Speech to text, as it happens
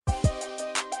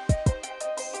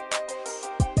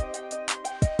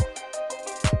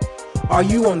Are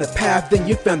you on the path? Then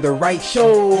you found the right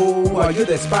show. Are you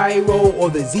the spiral or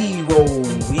the zero?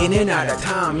 In and out of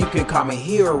time, you can call me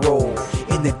hero.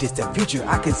 In the distant future,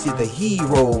 I can see the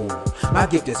hero. My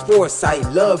gift is foresight,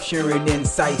 love, sharing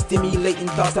insight, stimulating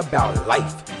thoughts about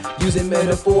life. Using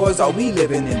metaphors, are we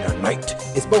living in the night?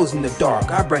 Exposing the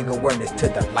dark, I bring awareness to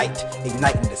the light,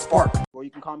 igniting the spark. Or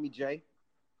you can call me Jay.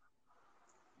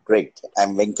 Great,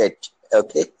 I'm Venkat.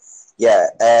 Okay, yeah.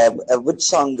 Which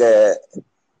song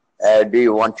do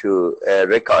you want to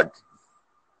record?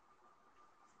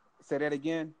 Say that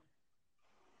again.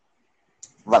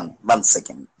 One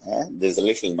second. There's a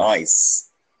little noise.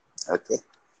 Okay.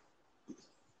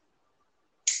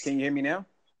 Can you hear me now?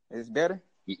 Is it better?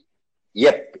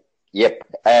 Yep.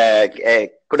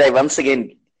 Could I once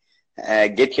again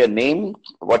get your name?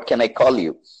 What can I call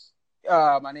you?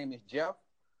 My name is Jeff.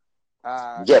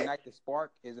 Jeff. Ignite the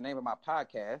Spark is the name of my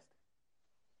podcast.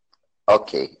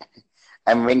 Okay.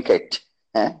 I'm Venkat.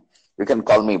 You can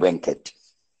call me Venkat.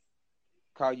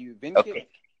 Call you Venkat? Okay.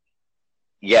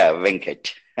 Yeah,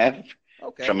 Venkat.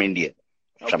 Okay. From India.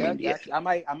 From India. Gotcha.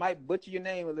 I might butcher your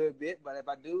name a little bit, but if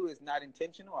I do, it's not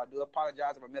intentional. I do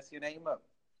apologize if I mess your name up.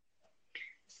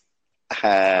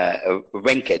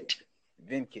 Venkat.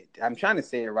 Venkat. I'm trying to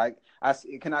say it right.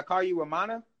 Can I call you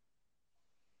Ramana?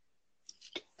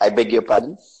 I beg your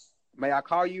pardon? May I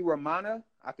call you Ramana?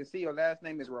 I can see your last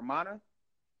name is Ramana.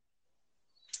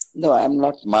 No, I'm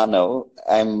not Mano.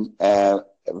 I'm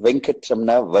Venkat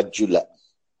Ramana Vajula.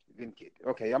 Venkat.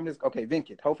 Okay,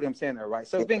 Venkat. Hopefully I'm saying that right.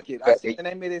 So Venkat, I see the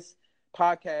name of this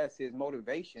podcast is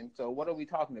Motivation. So what are we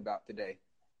talking about today?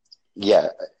 Yeah.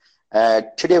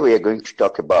 Today we are going to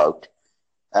talk about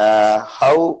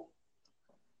how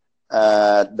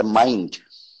the mind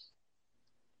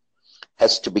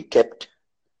has to be kept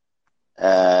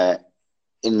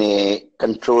in a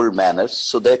controlled manner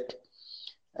so that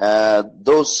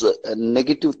those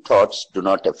negative thoughts do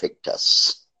not affect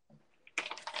us.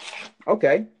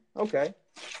 Okay.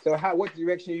 So what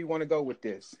direction you want to go with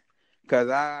this? Because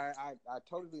I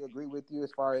totally agree with you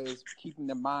as far as keeping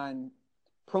the mind,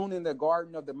 pruning the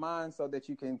garden of the mind so that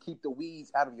you can keep the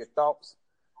weeds out of your thoughts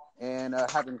and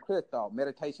having clear thought.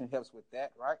 Meditation helps with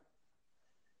that, right?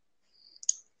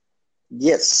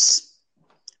 Yes.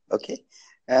 Okay.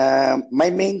 My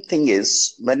main thing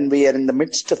is when we are in the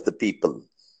midst of the people,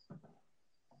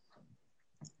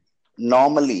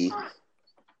 normally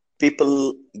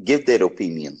people give their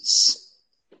opinions.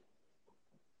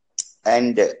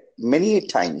 And many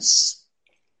times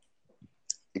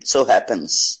it so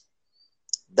happens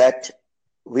that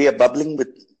we are bubbling with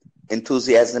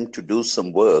enthusiasm to do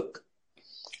some work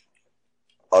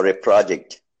or a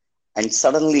project, and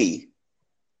suddenly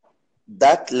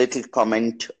that little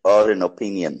comment or an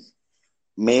opinion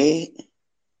may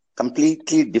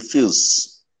completely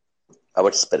diffuse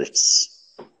our spirits.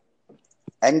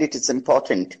 And it is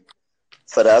important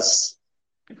for us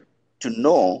to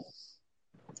know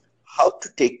how to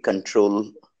take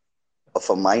control of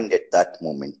our mind at that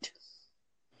moment.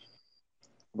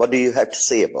 What do you have to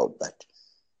say about that?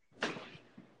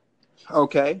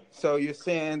 Okay, so you're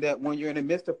saying that when you're in the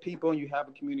midst of people and you have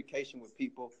a communication with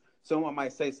people, someone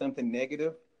might say something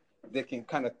negative that can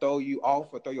kind of throw you off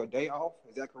or throw your day off.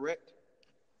 Is that correct?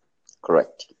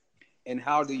 Correct. And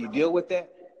how do you deal with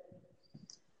that?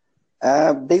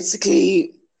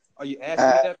 Basically... Are you asking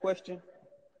me that question?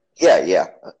 Yeah.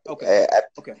 Okay.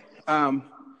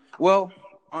 Well,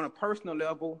 on a personal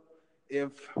level,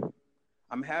 if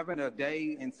I'm having a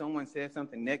day and someone says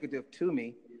something negative to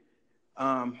me,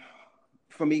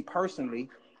 for me personally,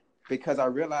 because I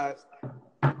realized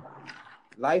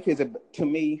life is to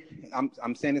me,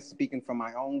 I'm saying this speaking from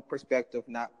my own perspective,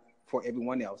 not for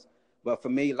everyone else, but for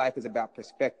me, life is about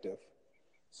perspective.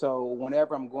 So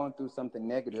whenever I'm going through something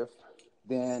negative,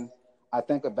 then I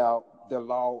think about the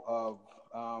law of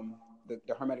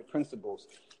the Hermetic principles.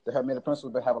 The Hermetic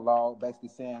principles have a law basically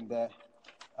saying that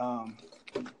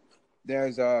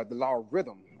there's the law of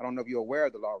rhythm. I don't know if you're aware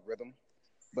of the law of rhythm,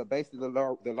 but basically the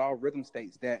law of rhythm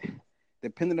states that the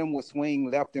pendulum will swing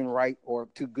left and right or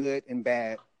to good and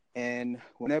bad. And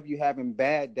whenever you're having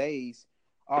bad days,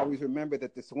 always remember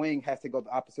that the swing has to go the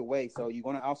opposite way. So you're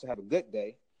going to also have a good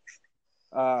day.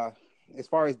 As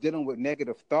far as dealing with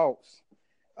negative thoughts,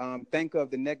 think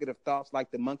of the negative thoughts like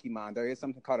the monkey mind. There is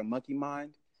something called a monkey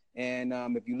mind. And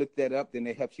if you look that up, then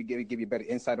it helps you give you better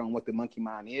insight on what the monkey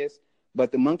mind is.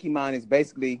 But the monkey mind is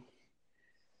basically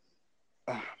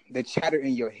the chatter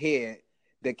in your head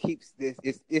that keeps this.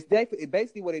 It's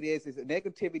basically what it is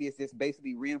negativity is just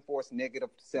basically reinforced negative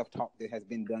self-talk that has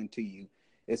been done to you.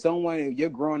 If you're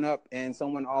growing up and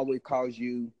someone always calls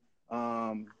you,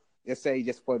 let's say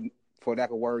just for for lack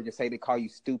of a word, just say they call you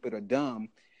stupid or dumb,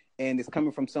 and it's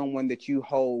coming from someone that you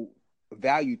hold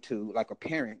value to, like a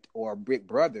parent or a big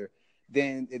brother,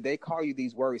 then if they call you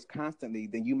these words constantly,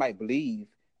 then you might believe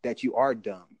that you are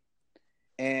dumb.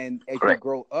 And as you Correct.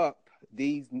 grow up,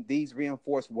 these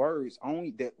reinforced words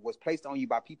only that was placed on you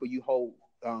by people you hold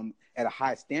at a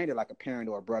high standard, like a parent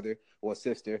or a brother or a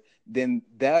sister, then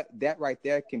that right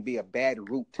there can be a bad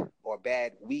root or a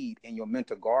bad weed in your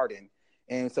mental garden.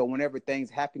 And so whenever things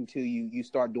happen to you, you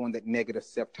start doing that negative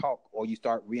self-talk, or you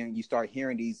start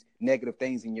hearing these negative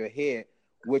things in your head,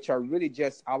 which are really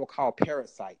just, I would call,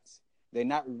 parasites. They're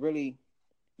not really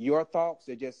your thoughts;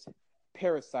 they're just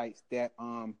parasites that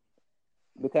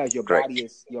because your Correct. body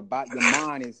is your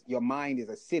mind is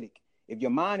acidic. If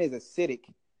your mind is acidic,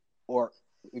 or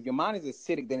if your mind is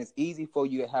acidic, then it's easy for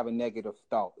you to have a negative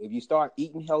thought. If you start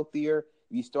eating healthier,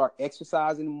 if you start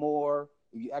exercising more,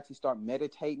 if you actually start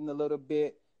meditating a little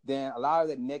bit, then a lot of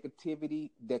the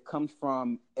negativity that comes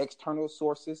from external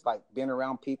sources, like being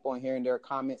around people and hearing their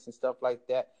comments and stuff like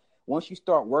that, once you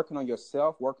start working on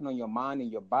yourself, working on your mind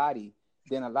and your body,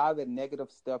 then a lot of the negative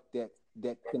stuff that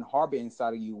can harbor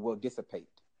inside of you will dissipate.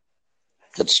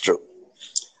 That's true.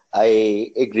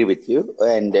 I agree with you,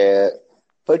 and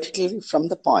particularly from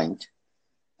the point,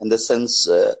 in the sense,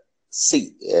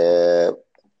 see,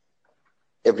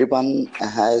 everyone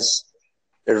has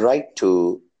a right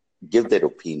to give their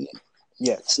opinion.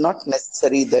 Yes. It's not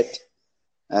necessary that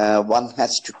one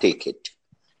has to take it.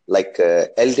 Like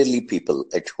elderly people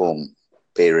at home,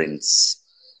 parents,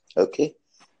 okay?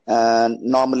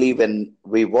 Normally, when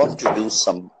we want to do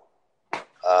some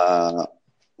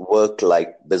work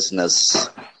like business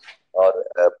or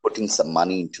putting some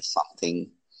money into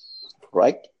something,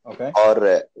 right? Okay. Or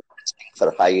investing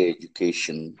for higher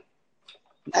education,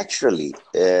 naturally,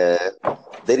 there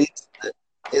is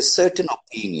a certain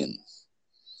opinion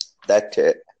that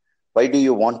why do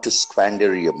you want to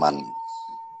squander your money?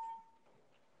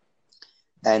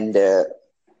 And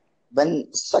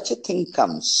when such a thing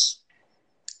comes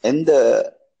in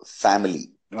the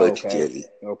family, particularly,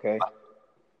 Okay.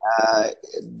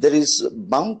 there is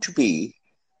bound to be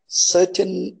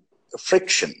certain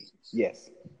friction,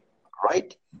 Yes.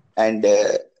 right? And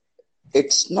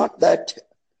it's not that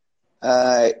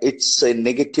it's a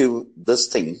negative, this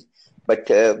thing, but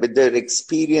with their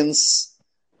experience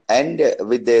and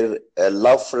with their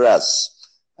love for us,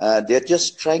 they're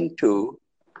just trying to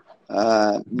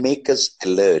make us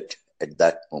alert at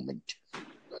that moment.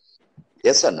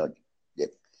 Yes or no? Yeah.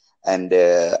 And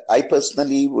I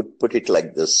personally would put it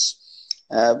like this.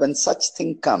 When such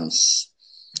thing comes,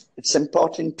 it's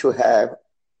important to have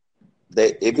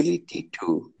the ability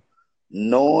to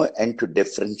know and to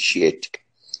differentiate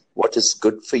what is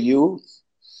good for you,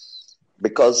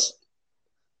 because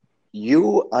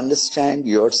you understand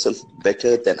yourself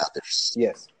better than others,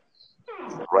 Yes.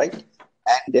 right?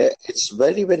 And it's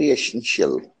very, very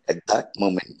essential at that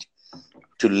moment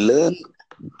to learn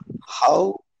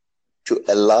how to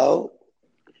allow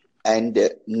and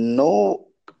know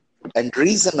and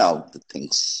reason out the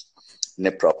things in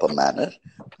a proper manner,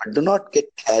 but do not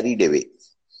get carried away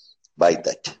by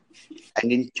that.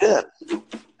 And in turn,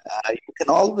 you can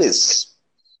always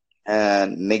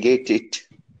negate it.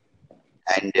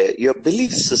 And your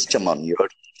belief system on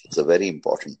yours is a very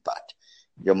important part.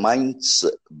 Your mind's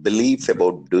belief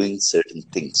about doing certain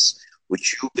things,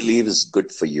 which you believe is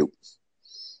good for you,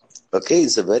 okay,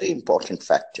 is a very important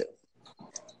factor.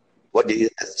 What do you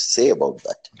have to say about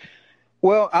that?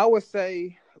 Well, I would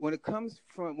say when it comes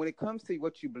to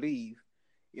what you believe,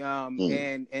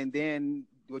 and then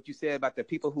what you said about the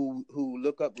people who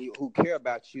look up, who care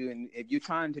about you, and if you're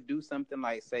trying to do something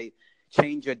like, say,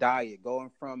 change your diet, going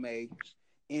from a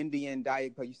Indian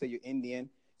diet, because you say you're Indian,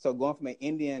 so going from an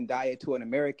Indian diet to an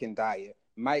American diet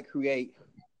might create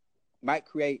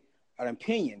an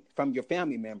opinion from your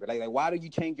family member. Like why do you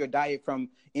change your diet from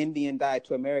Indian diet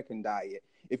to American diet?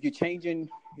 If you're changing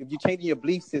your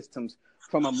belief systems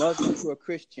from a Muslim to a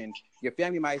Christian, your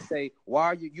family might say, why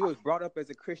are you was brought up as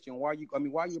a Christian? Why are you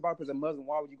brought up as a Muslim?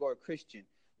 Why would you go a Christian?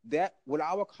 That, what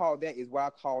I would call that, is what I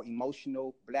call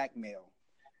emotional blackmail.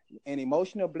 And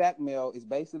emotional blackmail is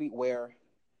basically where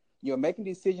you're making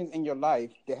decisions in your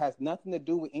life that has nothing to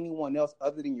do with anyone else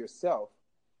other than yourself,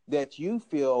 that you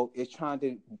feel is trying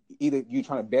to, either you're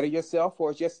trying to better yourself, or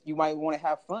it's just you might want to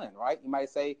have fun, right? You might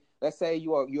say, let's say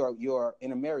you're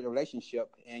in a marriage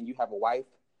relationship and you have a wife,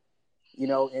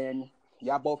 and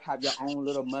y'all both have your own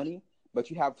little money, but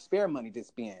you have spare money to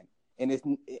spend, and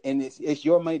it's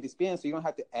your money to spend, so you don't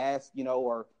have to ask,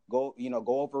 or go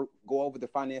over the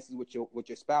finances with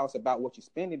your spouse about what you're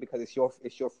spending, because it's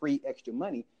your free extra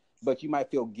money. But you might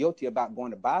feel guilty about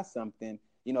going to buy something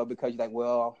because you're like,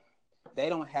 well, they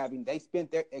don't have they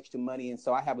spent their extra money, and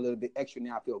so I have a little bit extra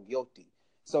now. I feel guilty.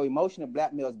 So emotional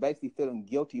blackmail is basically feeling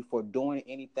guilty for doing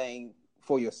anything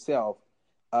for yourself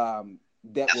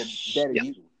that will better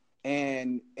you.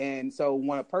 And so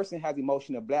when a person has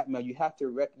emotional blackmail, you have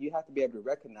to be able to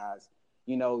recognize,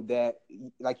 that,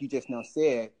 like you just now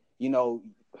said, your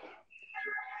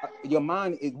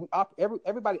mind is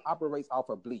everybody operates off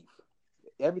of belief.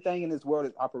 Everything in this world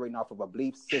is operating off of a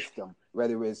belief system,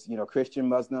 whether it's Christian,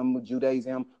 Muslim,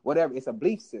 Judaism, whatever. It's a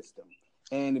belief system.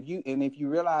 And if you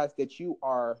realize that you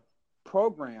are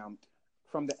programmed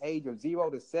from the age of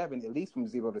 0 to 7, at least from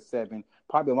 0 to 7,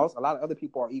 probably a lot of other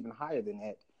people are even higher than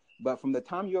that. But from the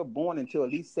time you're born until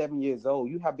at least 7 years old,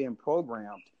 you have been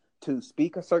programmed to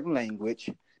speak a certain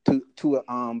language, to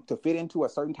fit into a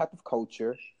certain type of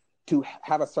culture, to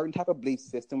have a certain type of belief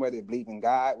system, whether you believe in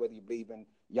God, whether you believe in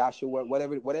Yahshua,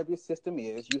 whatever your system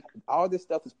is. All this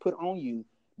stuff is put on you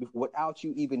without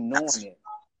you even knowing it.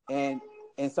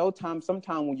 And sometimes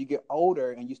when you get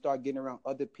older and you start getting around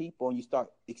other people and you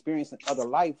start experiencing other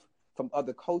life from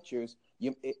other cultures,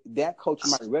 that culture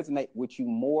might resonate with you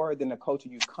more than the culture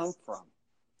you come from.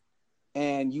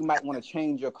 And you might want to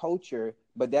change your culture,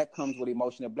 but that comes with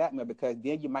emotional blackmail, because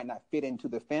then you might not fit into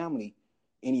the family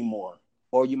anymore,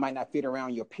 or you might not fit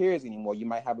around your peers anymore. You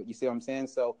might you see what I'm saying?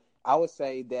 So I would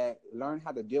say that learn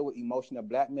how to deal with emotional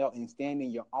blackmail and stand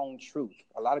in your own truth.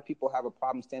 A lot of people have a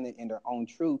problem standing in their own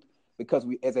truth because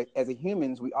we, as a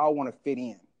humans, we all want to fit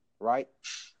in, right?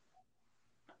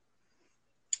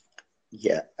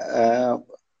 Yeah.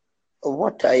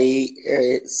 What I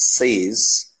say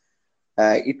is,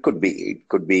 it could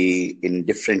be in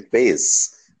different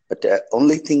ways, but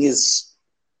only thing is,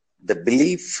 the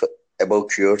belief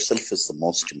about yourself is the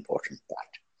most important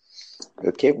part.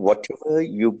 Okay, whatever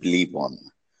you believe on,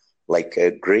 like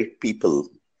great people,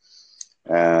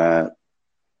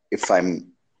 if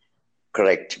I'm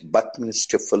correct,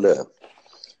 Buckminster Fuller,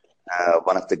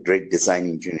 one of the great design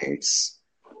engineers,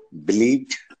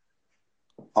 believed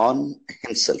on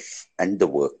himself and the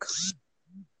work,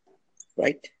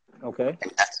 right? Okay.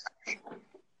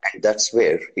 And that's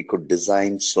where he could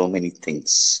design so many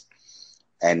things.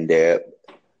 And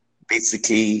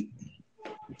basically,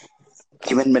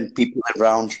 even when people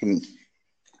around him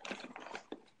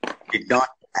did not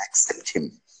accept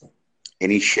him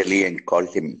initially and called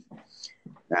him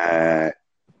a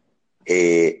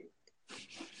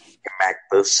mad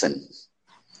person,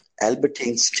 Albert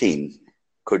Einstein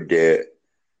could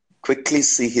quickly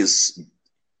see his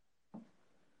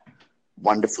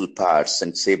wonderful powers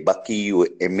and say, Bucky, you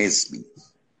amaze me.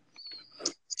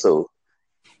 So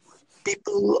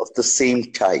people of the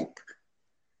same type,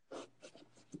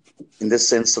 in the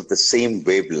sense of the same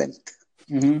wavelength,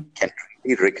 can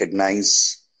really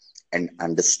recognize and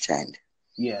understand.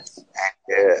 Yes.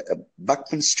 And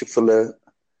Buckminster Fuller,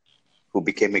 who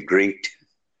became a great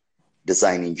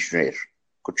design engineer,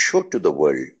 could show to the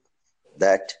world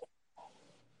that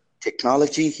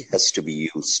technology has to be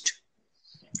used,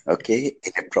 okay,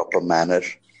 in a proper manner.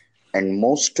 And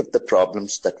most of the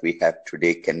problems that we have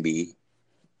today can be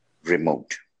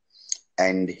removed.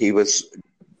 And he was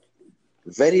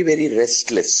very, very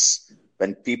restless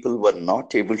when people were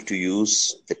not able to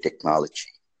use the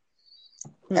technology.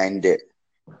 And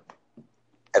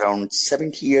around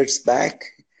 70 years back,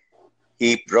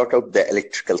 he brought out the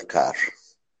electrical car,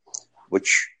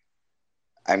 which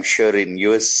I'm sure in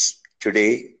US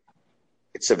today,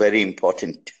 it's a very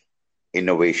important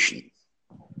innovation.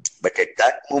 But at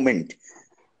that moment,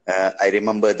 I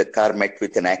remember the car met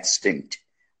with an accident.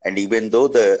 And even though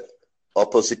the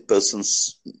opposite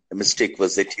person's mistake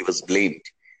was that he was blamed,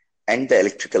 and the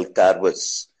electrical car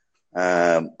was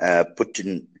put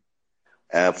in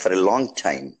for a long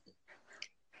time,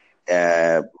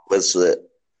 was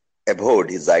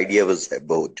abhorred. His idea was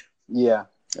abhorred. Yeah.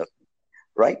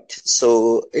 Right?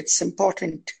 So it's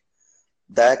important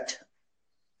that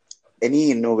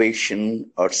any innovation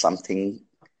or something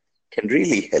can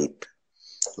really help.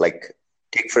 Like,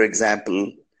 take for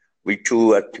example, we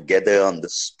two are together on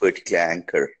this particular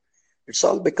anchor. It's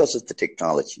all because of the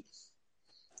technology.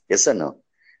 Yes or no?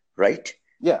 Right?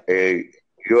 Yeah.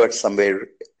 You are somewhere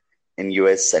in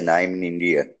US and I'm in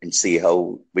India, and see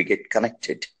how we get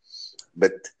connected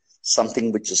with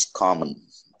something which is common.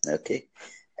 Okay.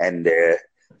 And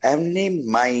I have named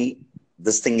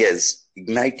this thing as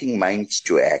Igniting Minds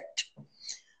to Act.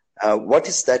 What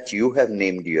is that you have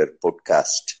named your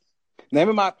podcast? The name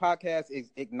of my podcast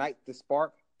is Ignite the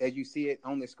Spark. As you see it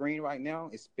on the screen right now,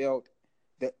 it's spelled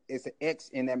it's an X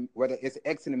in them, whether it's an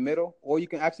X in the middle, or you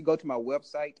can actually go to my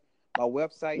website. My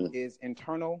website is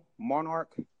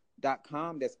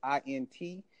internalmonarch.com. That's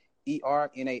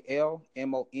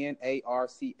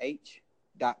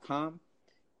ERNALMONARCH.com.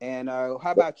 And how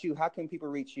about you? How can people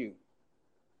reach you?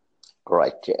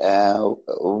 Right.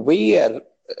 We are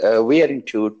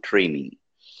into training.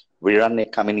 We run a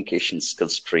communication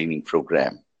skills training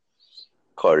program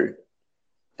called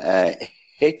uh,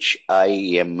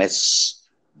 hims.org.in.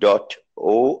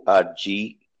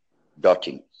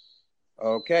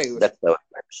 Okay. That's our website.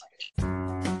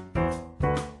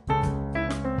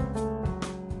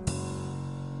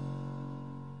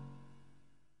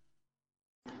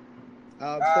 So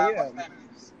yeah. What's the name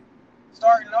of this?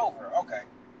 Starting over. Okay.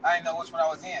 I didn't know which one I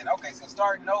was in. Okay, so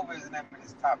starting over is the name of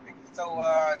this topic. So,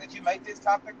 did you make this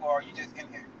topic, or are you just in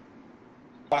here?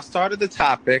 I started the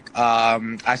topic.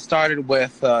 I started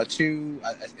with an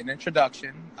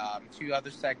introduction, two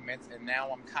other segments, and now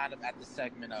I'm kind of at the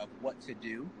segment of what to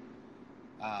do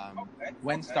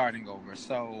when starting over.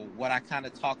 So what I kind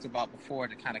of talked about before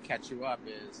to kind of catch you up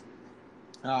is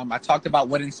I talked about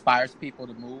what inspires people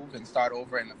to move and start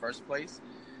over in the first place.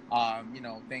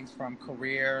 Things from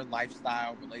career,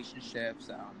 lifestyle, relationships,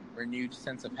 renewed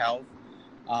sense of health.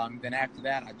 Then after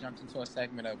that, I jumped into a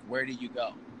segment of where do you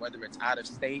go, whether it's out of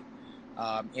state,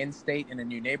 in state in a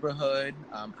new neighborhood,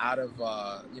 out of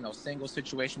single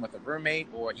situation with a roommate,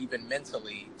 or even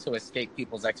mentally to escape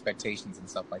people's expectations and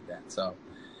stuff like that. So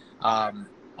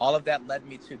all of that led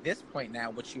me to this point now,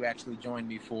 which you actually joined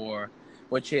me for,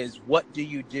 which is what do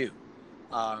you do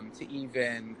to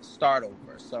even start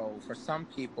over? So for some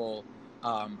people,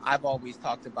 I've always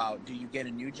talked about, do you get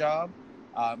a new job?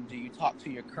 Do you talk to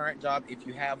your current job, if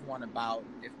you have one, about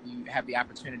if you have the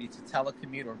opportunity to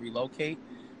telecommute or relocate?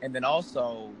 And then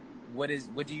also, what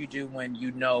do you do when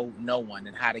you know no one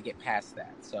and how to get past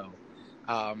that? So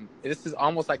this is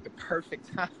almost like the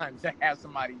perfect time to have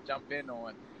somebody jump in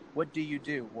on what do you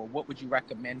do, or what would you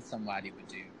recommend somebody would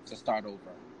do to start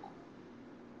over?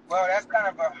 Well, that's kind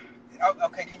of a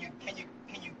okay. Can you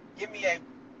give me an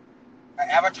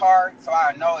avatar so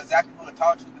I know exactly who to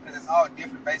talk to, because it's all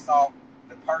different based off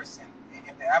the person.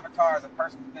 If the avatar is a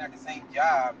person who's been at the same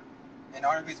job, and the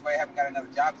only reason why they haven't got another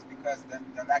job is because of the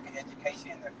lack of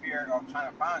education and the fear of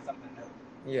trying to find something new.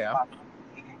 Yeah.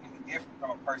 It can be different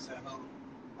from a person who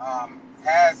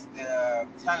has the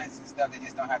talents and stuff, they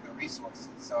just don't have the resources.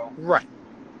 So Right.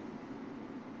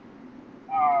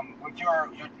 with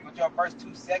your first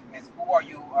two segments, who are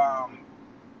you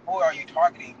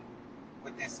targeting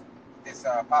with this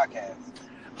podcast?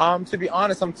 To be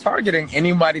honest, I'm targeting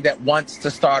anybody that wants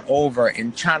to start over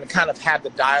and trying to kind of have the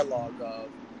dialogue of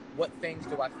what things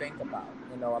do I think about.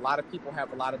 A lot of people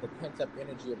have a lot of the pent-up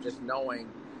energy of just knowing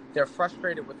they're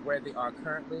frustrated with where they are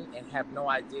currently and have no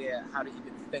idea how to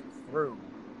even think through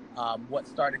what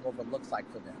starting over looks like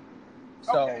for them.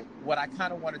 So what I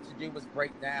kind of wanted to do was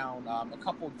break down a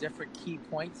couple different key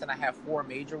points, and I have 4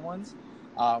 major ones.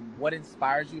 What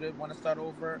inspires you to want to start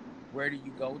over? Where do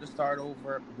you go to start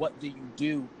over? What do you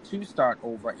do to start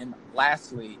over? And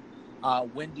lastly,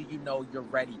 when do you know you're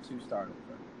ready to start over?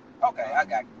 Okay, I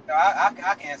got you. No, I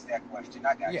can answer that question.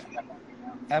 I got you.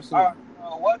 Absolutely.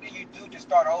 What do you do to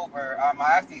start over? I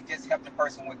actually just helped a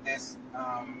person with this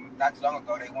not too long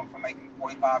ago. They went from making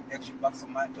 $45 extra bucks a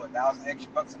month to $1,000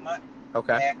 extra bucks a month.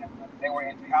 Okay. And they were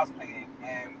into house cleaning,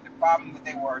 and the problem that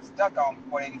they were stuck on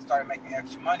before they started making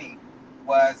extra money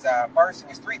was first, it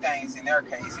was 3 things in their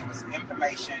case. It was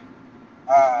information,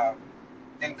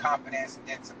 then confidence, and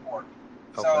then support.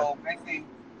 Okay. So basically,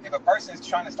 if a person is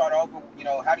trying to start over,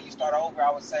 how do you start over?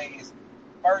 I would say is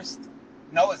first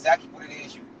know exactly what it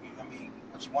is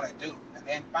what you want to do, and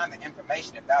then find the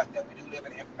information about that. We do live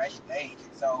in an information age,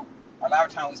 and so a lot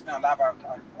of time we spend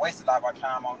waste a lot of our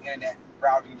time on internet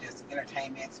browsing, just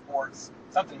entertainment, sports,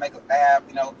 something to make us laugh,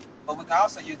 But we can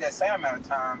also use that same amount of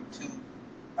time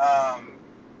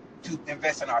to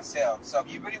invest in ourselves. So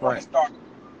if you really want to start,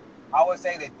 I would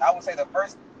say the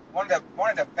first one of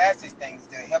the fastest things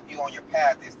to help you on your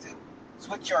path is to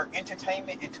switch your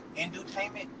entertainment into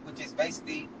indutainment, which is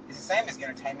basically it's the same as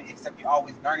entertainment, except you're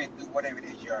always learning through whatever it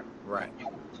is you're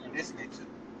listening to.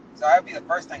 So that would be the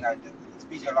first thing I do,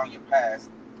 speed you along your path.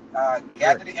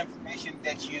 Gather the information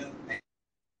that you like.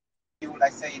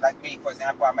 Say, like me, for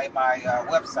example, I made my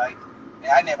website,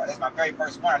 and it's my very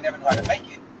first one. I never knew how to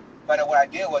make it, but what I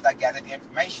did was I gathered the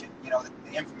information.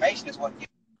 The information is what gives.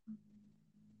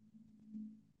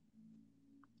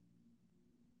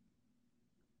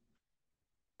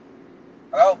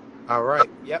 Hello? All right.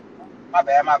 Yep. My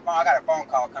bad. My phone. I got a phone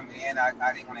call coming in. I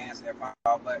didn't want to answer that phone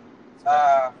call. But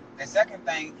the second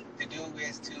thing to do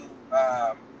is to,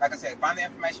 like I said, find the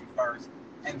information first,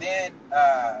 and then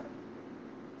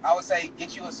I would say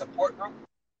get you a support group.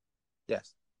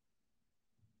 Yes.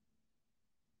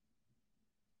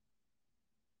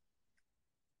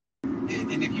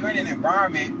 and if you're in an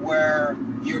environment where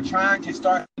you're trying to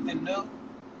start something new,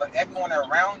 but everyone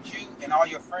around you and all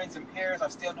your friends and peers are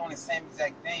still doing the same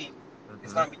exact thing,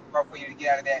 it's going to be hard for you to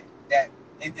get out of that.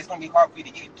 It's going to be hard for you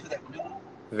to get into that new.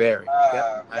 Very.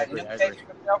 That new stage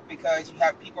of yourself, because you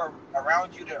have people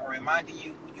around you that are reminding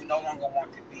you who you no longer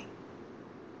want to be.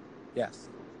 Yes.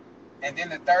 And then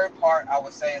the third part I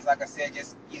would say is, like I said, you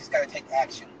just got to take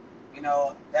action. You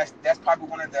know, that's probably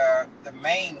one of the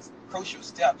main crucial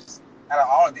steps out of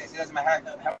all of this. It doesn't matter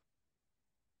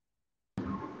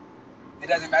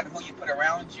who you put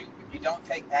around you. If you don't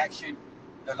take action,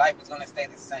 your life is going to stay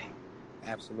the same.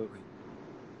 Absolutely.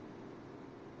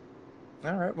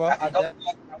 All right. Well, I want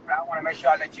to make sure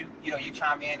I let you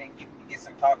chime in and you get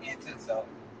some talk in too. So.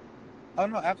 Oh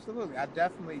no, absolutely. I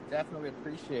definitely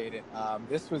appreciate it.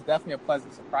 This was definitely a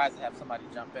pleasant surprise to have somebody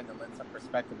jump in and lend some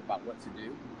perspective about what to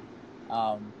do.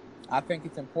 I think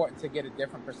it's important to get a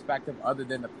different perspective other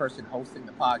than the person hosting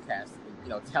the podcast,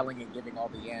 telling and giving all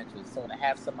the answers. So to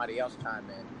have somebody else chime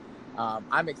in,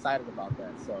 I'm excited about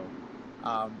that. So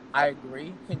I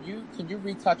agree. Can you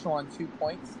retouch on 2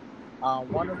 points?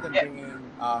 One of them being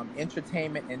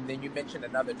entertainment, and then you mentioned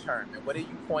another term. And what did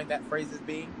you coin that phrase as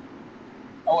being?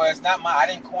 Oh, it's not I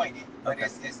didn't coin it, but okay.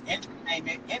 It's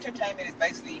entertainment. Entertainment is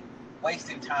basically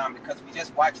wasting time because we're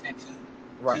just watching it to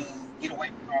get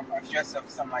away from stress or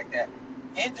something like that.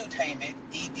 Edutainment,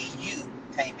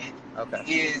 EDU-tainment,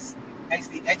 is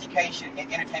basically education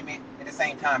and entertainment at the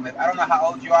same time. I don't know how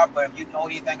old you are, but if you know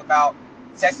anything about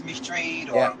Sesame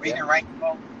Street or Reading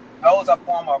Rainbow, those are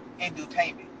form of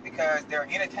edutainment because they're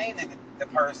entertaining the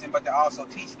person, but they're also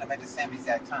teaching them at the same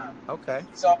exact time. Okay.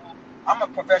 So I'm a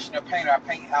professional painter. I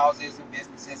paint houses and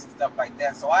businesses and stuff like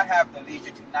that. So I have the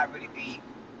leisure to not really be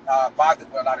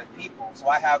bothered with a lot of people. So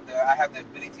I have the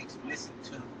ability to listen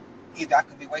to. Either I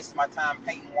could be wasting my time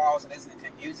painting walls and listening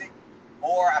to music,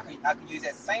 or I could use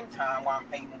that same time while I'm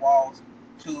painting walls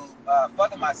to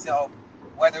further myself.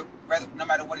 Whether no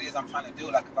matter what it is I'm trying to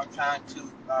do. Like if I'm trying to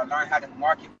learn how to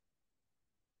market.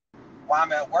 While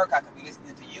I'm at work, I could be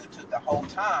listening to YouTube the whole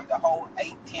time, the whole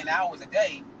 8-10 hours a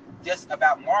day, just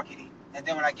about marketing. And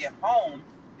then when I get home,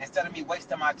 instead of me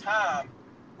wasting my time,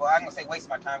 well, I'm going to say waste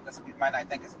my time because some people might not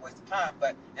think it's a waste of time,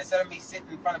 but instead of me sitting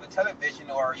in front of a television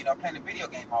or, playing a video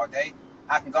game all day,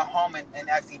 I can go home and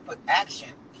actually put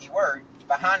action, keyword,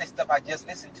 behind the stuff I just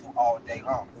listened to all day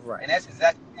long. Right. And that's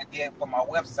exactly what I did for my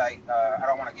website. I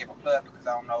don't want to give a plug because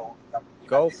I don't know.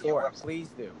 Go for it. Please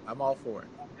do. I'm all for it.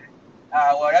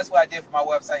 Well, that's what I did for my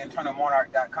website,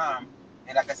 internalmonarch.com.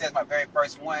 And like I said, it's my very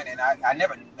first one, and I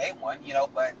never made one,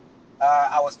 but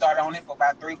I would start on it for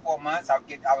about 3-4 months. I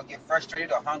would get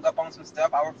frustrated or hung up on some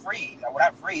stuff. I would freeze. I would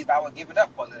not freeze, but I would give it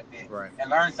up for a little bit and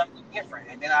learn something different.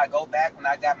 And then I'd go back when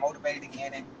I got motivated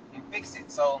again and fix it.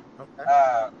 So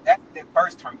that's the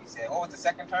first term you said. What was the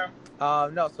second term?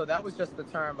 No, so that was just the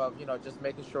term of, just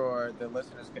making sure the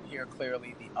listeners could hear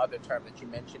clearly the other term that you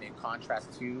mentioned in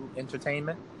contrast to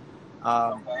entertainment.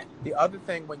 The other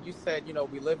thing, when you said,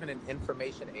 we live in an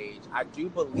information age, I do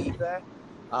believe that.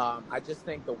 I just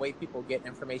think the way people get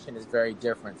information is very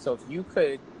different. So if you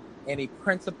could, in a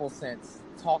principle sense,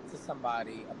 talk to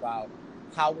somebody about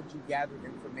how would you gather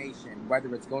information,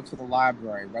 whether it's go to the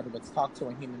library, whether it's talk to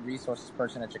a human resources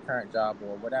person at your current job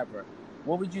or whatever,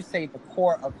 what would you say the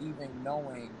core of even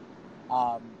knowing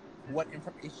what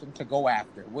information to go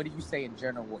after? What do you say in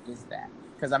general is that?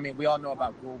 Because, we all know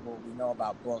about Google, we know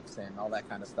about books and all that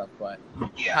kind of stuff, but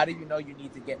how do you know you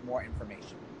need to get more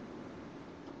information?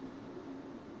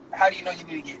 How do you know you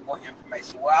need to get more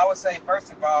information? Well, I would say,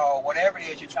 first of all, whatever it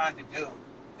is you're trying to do,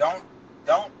 don't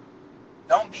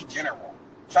be general.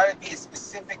 Try to be as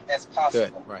specific as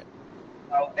possible. Good, right.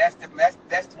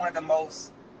 That's one of the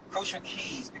most crucial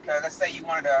keys, because let's say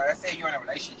you're in a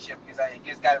relationship, because you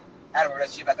just got out of a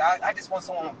relationship, like I just want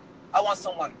someone, I want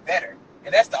someone better.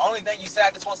 And that's the only thing you say,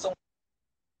 I just want someone.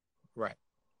 Right.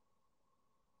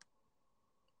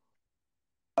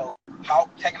 How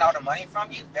taking all the money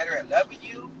from you, better at loving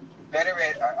you, better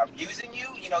at abusing you.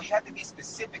 You have to be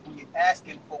specific when you're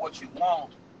asking for what you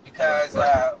want, because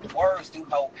words do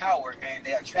hold power and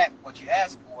they attract what you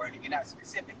ask for. And if you're not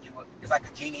specific, it's like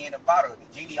a genie in a bottle. The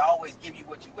genie always gives you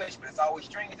what you wish, but it's always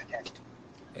strings attached to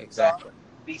it. Exactly. So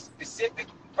be specific,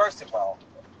 first of all.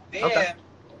 Then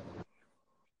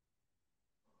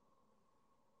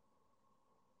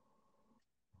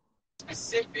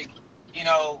specific,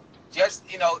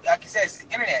 like I said, it's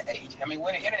the internet age. We're in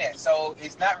the internet, so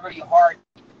it's not really hard.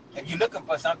 If you're looking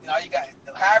for something, all you got,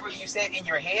 however you say it in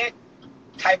your head,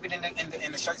 type it in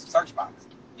the search box.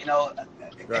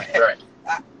 Right.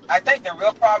 I think the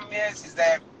real problem is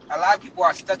that a lot of people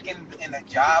are stuck in a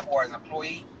job or as an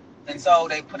employee And so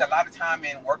they put a lot of time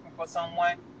in working for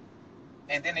someone,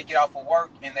 and then they get off of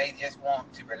work and they just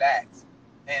want to relax.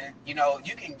 And you know,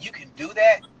 you can do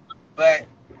that, but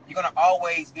you're gonna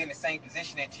always be in the same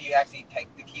position until you actually take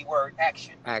the keyword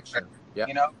action. Action. Yeah.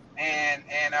 You know,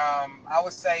 and I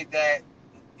would say that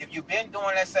if you've been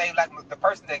doing, let's say, like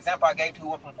the example I gave to who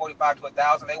went from 45 to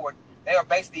 1,000, they were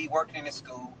basically working in the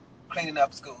school, cleaning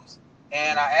up schools.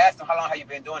 And I asked them, how long have you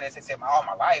been doing this? They said, all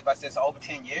my life. I said, so over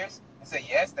 10 years? I said,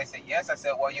 yes. They said, yes. I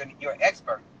said, well, you're an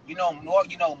expert. You know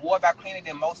more about cleaning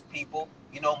than most people.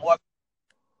 You know more.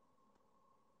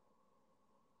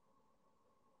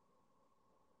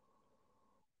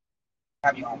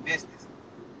 Have your own business.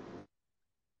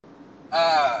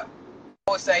 I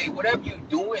would say whatever you're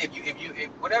doing, if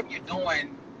whatever you're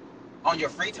doing on your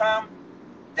free time,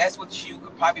 that's what you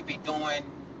could probably be doing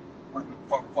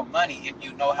for money if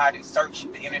you know how to search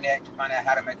the internet to find out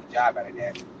how to make a job out of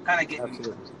that. Kind of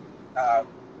getting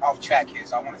off track here,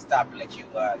 so I want to stop and let you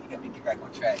help me get back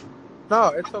on track. No,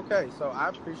 it's okay. So I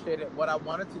appreciate it. What I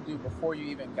wanted to do before you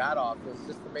even got off was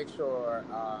just to make sure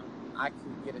I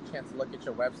could get a chance to look at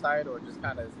your website, or just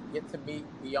kind of get to meet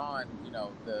beyond, you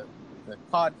know, the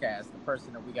podcast, the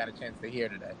person that we got a chance to hear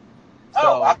today.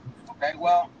 So, okay.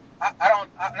 Well, I can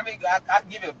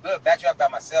give you a good backdrop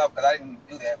about myself because I didn't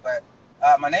do that. But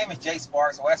my name is Jay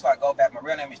Sparks, so that's why I go back. My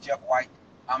real name is Jeff White.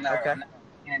 I'm not an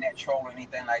internet troll or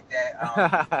anything like that.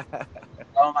 I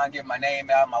don't mind giving my name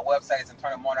out. My website is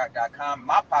internalmonarch.com.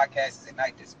 My podcast is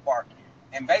Ignite the Spark.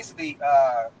 And basically,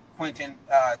 Quentin,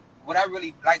 what I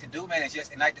really like to do, man, is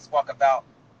just ignite the spark about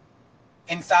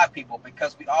inside people,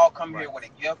 because we all come here with a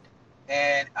gift.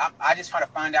 And I just try to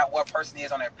find out what person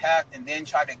is on their path, and then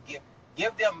try to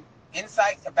give them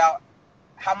insights about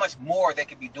how much more they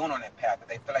could be doing on that path if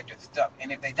they feel like they're stuck.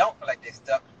 And if they don't feel like they're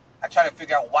stuck, I try to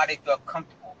figure out why they feel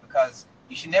comfortable, because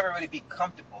you should never really be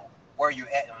comfortable where you're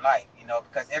at in life, you know,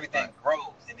 because everything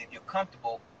grows. And if you're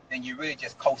comfortable, then you really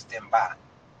just coasting by.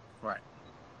 Right.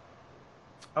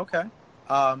 Okay.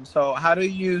 So how do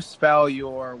you spell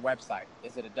your website?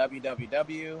 Is it a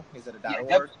www? Is it a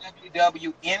 .org?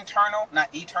 www internal, not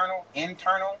eternal,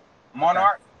 internal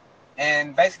monarch.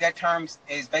 And basically that term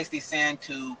is basically saying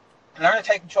to learn to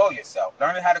take control of yourself,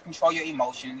 learn how to control your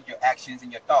emotions, your actions,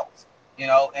 and your thoughts. You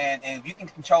know, and if you can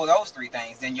control those three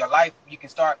things, then your life, you can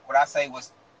start, what I said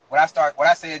is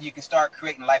you can start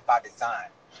creating life by design.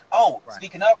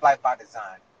 Speaking of life by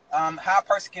design, how a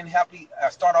person can help you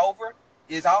start over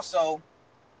is also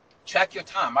track your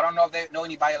time. I don't know if they know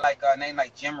anybody like named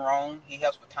like Jim Rohn. He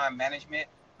helps with time management.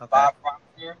 Bob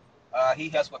Proctor, he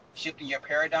helps with shifting your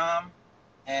paradigm.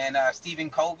 And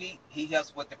Stephen Covey, he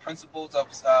helps with the principles of,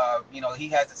 he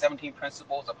has the 17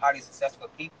 principles of highly successful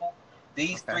people.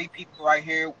 These three people right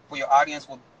here for your audience,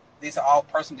 these are all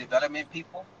personal development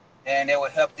people, and they will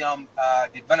help them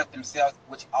develop themselves,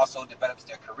 which also develops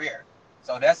their career.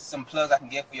 So that's some plugs I can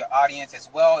give for your audience as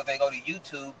well. If they go to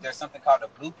YouTube, there's something called The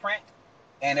Blueprint,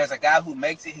 and there's a guy who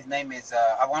makes it. His name is,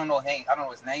 I don't know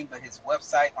his name, but his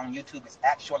website on YouTube is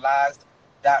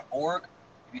actualized.org.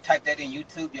 If you type that in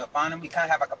YouTube, you'll find him. He kind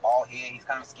of have like a bald head. He's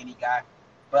kind of a skinny guy,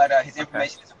 but his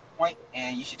information is on point,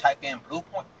 and you should type in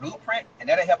blueprint, and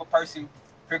that'll help a person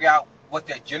figure out what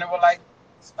their general life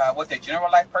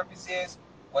purpose is,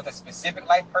 what the specific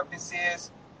life purpose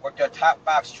is, what their top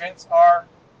 5 strengths are,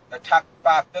 their top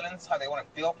 5 feelings, how they want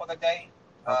to feel for the day.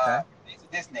 Things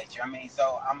of this nature. I mean,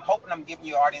 so I'm hoping I'm giving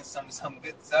your audience some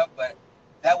good stuff, but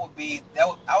I would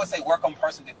say work on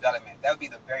personal development. That would be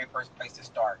the very first place to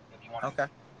start if you want to,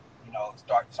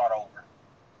 start over.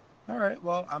 All right.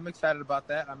 Well, I'm excited about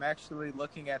that. I'm actually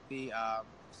looking at the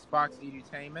Sparks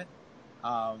Edutainment.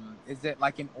 Is it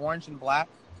like an orange and black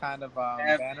kind of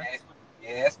banner?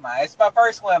 Yeah, it's my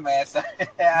first one, man. So,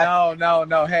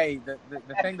 No. Hey, the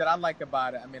thing that I like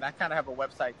about it, I mean, I kind of have a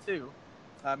website too.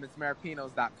 It's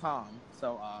meripinos.com.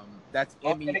 So that's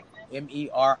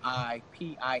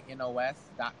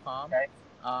MERIPINOS.com. Okay.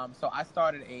 So I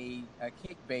started a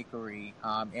cake bakery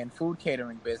and food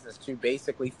catering business to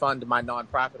basically fund my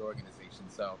nonprofit organization.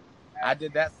 So I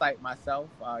did that site myself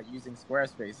using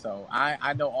Squarespace. So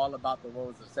I know all about the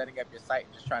rules of setting up your site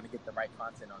and just trying to get the right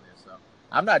content on there. So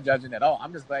I'm not judging at all.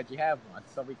 I'm just glad you have one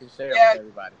so we can share it with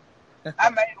everybody.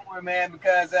 I made one, man,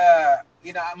 because my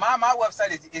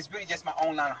website is really just my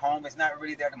online home. It's not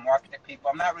really there to market to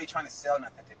people. I'm not really trying to sell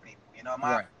nothing to people.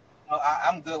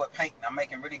 I'm good with painting. I'm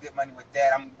making really good money with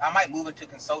that. I might move into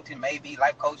consulting, maybe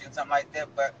life coaching, something like that.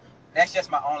 But that's just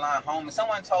my online home. And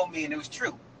someone told me, and it was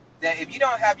true, that if you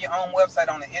don't have your own website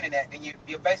on the internet, then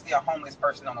you're basically a homeless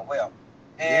person on the web.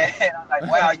 And I'm like,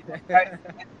 wow,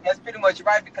 that's pretty much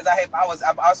right, because I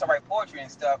also write poetry and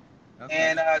stuff. Okay.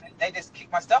 And they just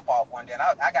kicked my stuff off one day, and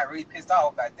I got really pissed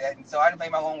off about that. And so I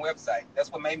made my own website.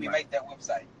 That's what made me make that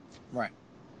website. Right.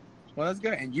 Well, that's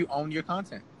good, and you own your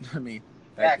content. I mean,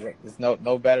 Exactly. it's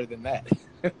no better than that.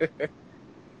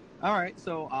 All right,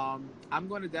 so I'm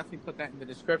going to definitely put that in the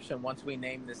description once we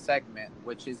name this segment,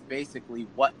 which is basically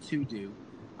what to do.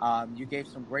 You gave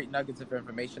some great nuggets of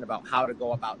information about how to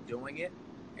go about doing it,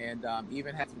 and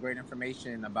even had some great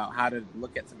information about how to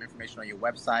look at some information on your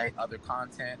website, other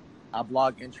content,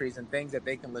 blog entries, and things that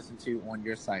they can listen to on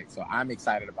your site. So I'm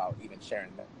excited about even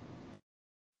sharing that.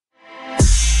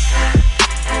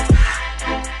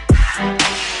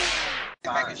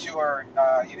 Making sure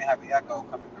you didn't have the echo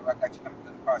coming through. I got you coming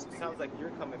through the car speaker. Sounds like you're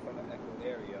coming from the echoed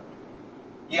area.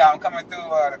 Yeah, I'm coming through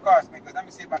the car speakers. Let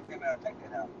me see if I can take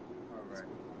that out. All right.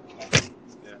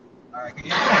 Yeah. All right, can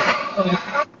you hear me?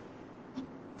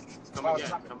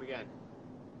 Come again.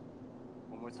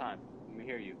 One more time. Let me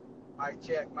hear you. Mic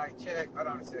check. Hold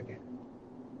on a second.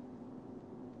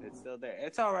 It's still there.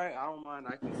 It's all right. I don't mind.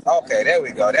 I can. Okay, there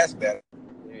we go. That's better.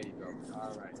 There you go.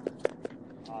 All right.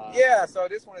 Yeah, so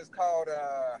this one is called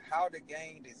How to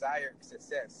Gain Desired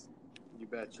Success. You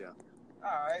betcha.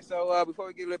 All right, so before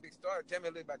we get a little bit started, tell me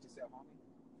a little about yourself,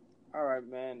 homie. All right,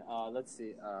 man. Let's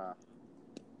see.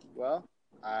 Well,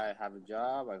 I have a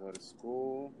job. I go to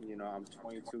school. You know, I'm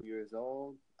 22 years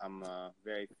old. I'm a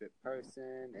very fit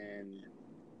person, and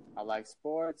I like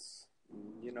sports.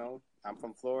 You know, I'm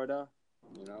from Florida.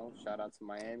 You know, shout out to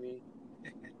Miami.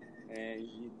 And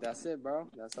that's it, bro.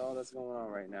 That's all that's going on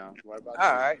right now. What about you?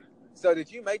 All right. So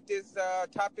did you make this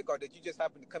topic, or did you just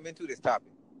happen to come into this topic?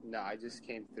 No, I just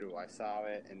came through. I saw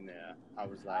it, and I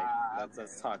was like,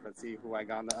 let's talk. Let's see who I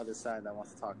got on the other side that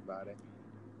wants to talk about it.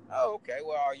 Oh, okay.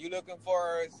 Well, are you looking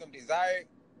for some desired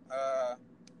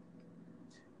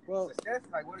success?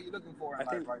 Like, what are you looking for in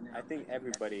life right now? I think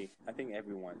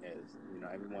everyone is. You know,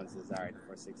 everyone's desired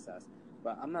for success.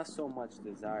 But I'm not so much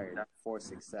desired for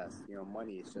success. You know,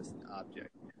 money is just an object.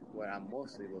 What I'm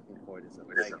mostly looking for is a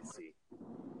legacy.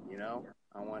 You know,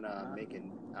 I want to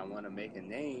make a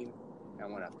name. I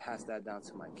want to pass that down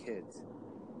to my kids.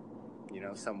 You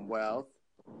know, some wealth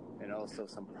and also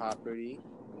some property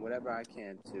and whatever I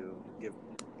can to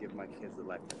give my kids the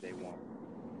life that they want.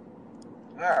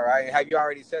 All right. Have you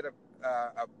already set up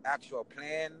an actual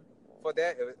plan for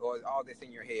that, or is all this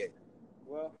in your head?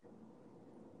 Well,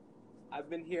 I've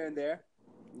been here and there.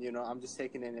 You know, I'm just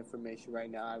taking in information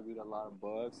right now. I read a lot of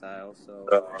books. I also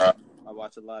I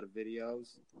watch a lot of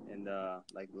videos and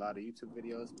like a lot of YouTube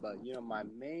videos. But you know, my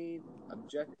main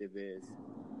objective is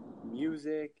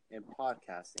music and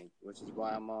podcasting, which is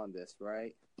why I'm on this,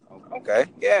 right? Okay.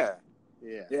 Yeah.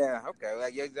 Yeah. Okay.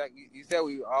 Like you said,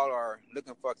 we all are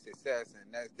looking for success,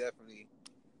 and that's definitely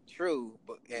true.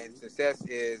 But and success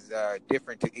is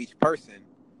different to each person.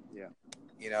 Yeah.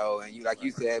 You know, and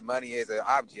you said, money is an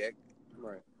object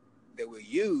that we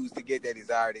use to get that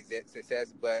desired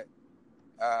success. But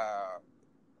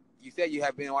you said you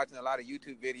have been watching a lot of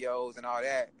YouTube videos and all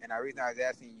that, and the reason I was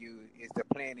asking you is the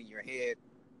plan in your head,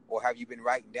 or have you been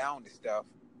writing down this stuff?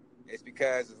 It's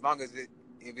because as long as if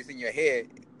it's in your head,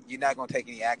 you're not going to take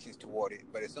any actions toward it.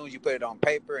 But as soon as you put it on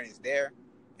paper and it's there,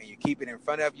 and you keep it in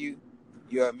front of you,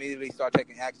 you immediately start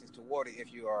taking actions toward it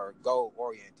if you are goal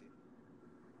oriented.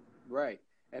 Right.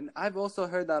 And I've also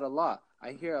heard that a lot.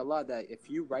 I hear a lot that if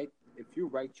you write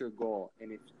your goal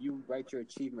and if you write your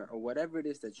achievement or whatever it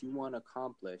is that you want to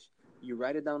accomplish, you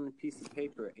write it down on a piece of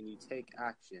paper and you take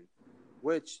action,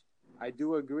 which I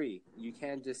do agree. You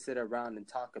can't just sit around and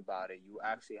talk about it. You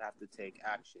actually have to take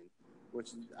action,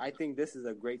 which I think this is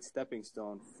a great stepping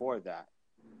stone for that.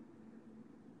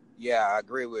 Yeah, I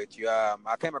agree with you.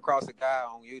 I came across a guy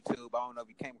on YouTube. I don't know if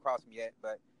you came across him yet,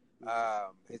 but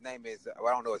his name is, well,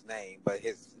 I don't know his name, but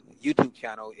his YouTube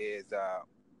channel is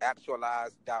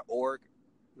actualize.org.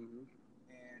 Mm-hmm.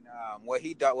 And what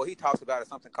he talks about is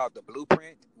something called the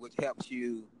blueprint, which helps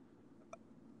you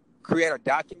create a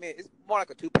document. It's more like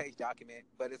a 2-page document,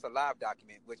 but it's a live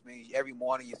document, which means every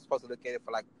morning you're supposed to look at it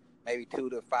for like maybe 2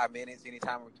 to 5 minutes,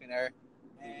 anytime between there.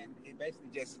 And it basically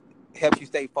just helps you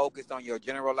stay focused on your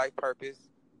general life purpose,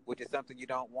 which is something you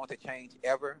don't want to change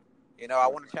ever. You know, I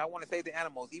want to save the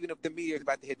animals, even if the meteor is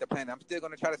about to hit the planet. I'm still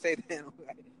going to try to save the animals.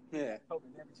 Yeah. Hope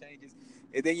it never changes.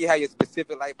 And then you have your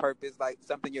specific life purpose, like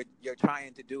something you're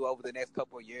trying to do over the next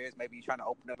couple of years. Maybe you're trying to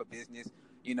open up a business,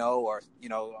 or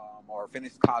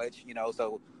finish college,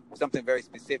 so something very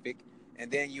specific. And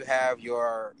then you have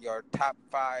your top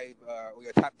 5 or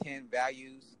your top 10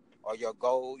 values or your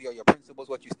goal, your principles,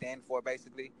 what you stand for,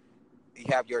 basically. You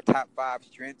have your top 5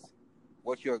 strengths.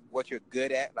 What you're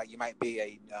good at, like you might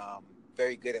be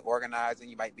very good at organizing.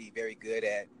 You might be very good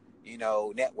at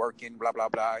networking, blah, blah,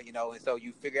 blah, and so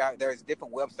you figure out there's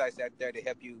different websites out there to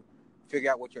help you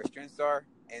figure out what your strengths are.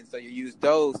 And so you use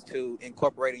those to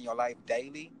incorporate in your life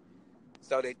daily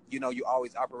so that, you're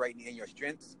always operating in your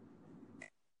strengths.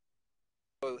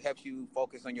 So it helps you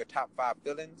focus on your top 5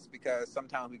 feelings, because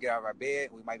sometimes we get out of our bed,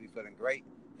 we might be feeling great,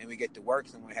 and we get to work,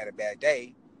 someone had a bad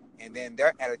day, and then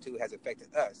their attitude has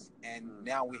affected us. And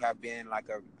now we have been like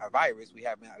a virus. We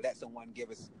have been let someone give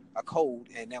us a cold,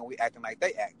 and now we acting like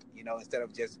they act, instead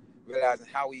of just realizing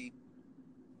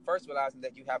realizing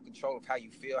that you have control of how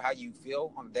you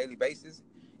feel on a daily basis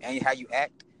and how you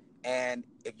act. And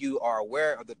if you are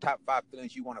aware of the top 5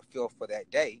 feelings you want to feel for that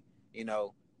day,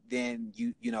 then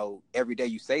every day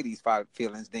you say these 5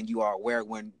 feelings, then you are aware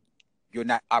when you're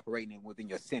not operating within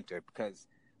your center, because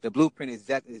the blueprint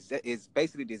is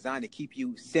basically designed to keep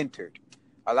you centered.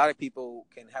 A lot of people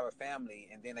can have a family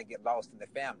and then they get lost in the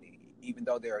family, even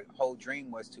though their whole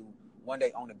dream was to one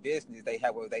day own a business. They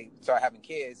start having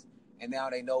kids, and now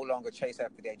they no longer chase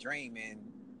after that dream, and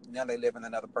now they live in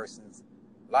another person's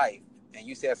life. And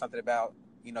you said something about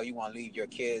you want to leave your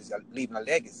kids leaving a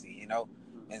legacy,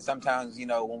 and sometimes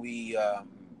when we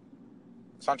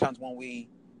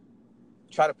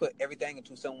try to put everything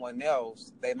into someone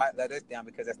else, they might let us down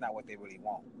because that's not what they really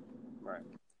want. Right.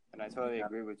 And I totally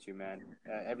agree with you, man.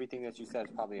 Everything that you said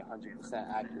is probably 100%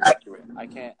 accurate. I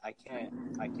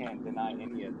can't deny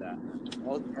any of that.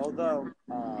 Although,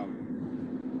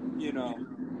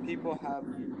 people have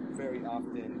very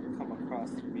often come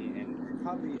across to me and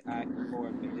probably act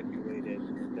or manipulated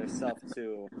themselves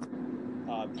to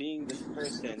being this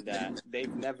person that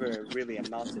they've never really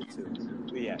amounted to.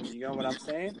 Yeah, you know what I'm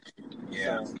saying?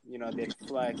 Yeah. So, they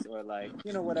flex or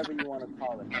whatever you want to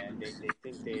call it, man. They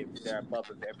think they're above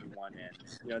of everyone,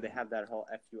 and, they have that whole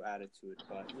F you attitude.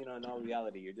 But, in all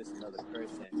reality, you're just another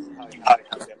person. You probably happen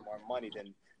to get more money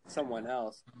than someone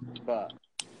else, but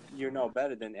you're no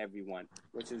better than everyone,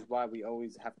 which is why we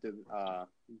always have to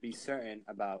be certain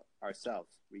about ourselves.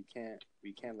 We can't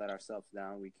let ourselves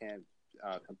down. We can't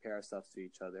compare ourselves to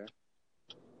each other.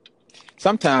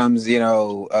 Sometimes,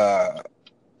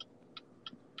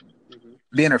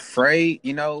 being afraid,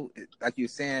 like you're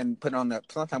saying,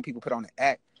 sometimes people put on the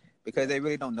act because they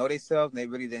really don't know themselves, and they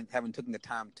really haven't taken the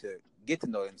time to get to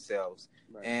know themselves.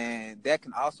 Right. And that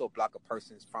can also block a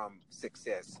person from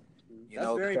success.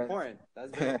 That's very important.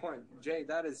 That's very important. Jay,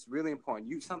 that is really important.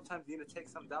 You sometimes need to take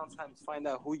some downtime to find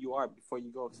out who you are before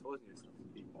you go exposing yourself to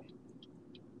people.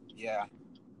 Yeah.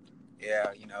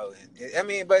 Yeah,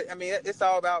 it's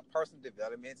all about personal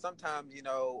development. Sometimes,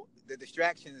 the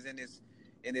distractions in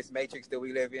this matrix that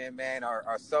we live in, man,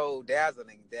 are so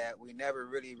dazzling that we never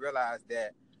really realize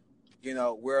that,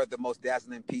 we're the most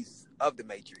dazzling piece of the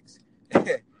matrix.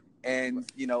 And,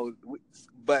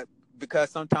 but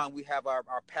because sometimes we have our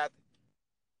path.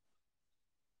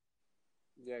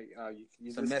 Yeah,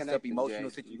 some messed up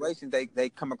emotional situations, they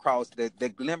come across the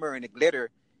glimmer and the glitter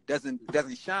doesn't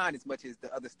shine as much as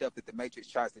the other stuff that the matrix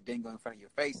tries to dangle in front of your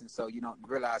face, and so you don't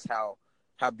realize how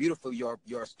beautiful your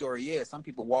story is. Some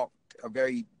people walk a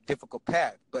very difficult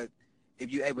path, but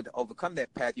if you're able to overcome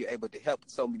that path, you're able to help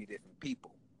so many different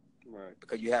people, right?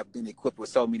 Because you have been equipped with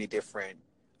so many different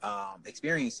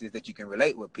experiences that you can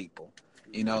relate with people,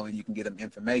 and you can give them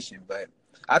information. But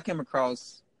I came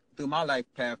across through my life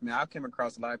path, man, I came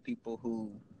across a lot of people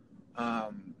who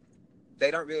they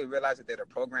don't really realize that they're a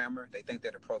programmer. They think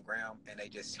they're a program, and they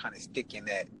just kind of stick in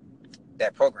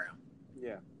that program.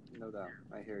 Yeah, no doubt.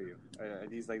 I hear you. Are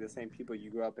these like the same people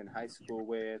you grew up in high school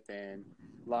with and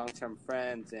long-term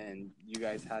friends, and you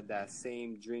guys had that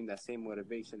same dream, that same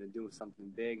motivation to do something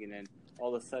big, and then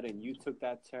all of a sudden you took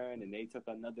that turn and they took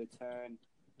another turn,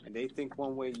 and they think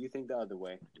one way, you think the other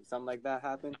way? Did something like that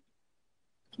happen?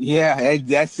 Yeah,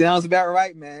 that sounds about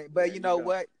right, man. But you know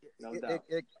what? No doubt.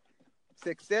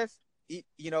 Success,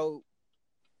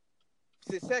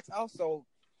 success also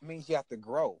means you have to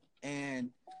grow, and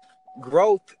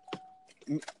growth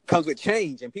comes with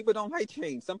change, and people don't like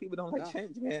change. Some people don't like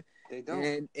change, man. They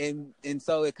don't. And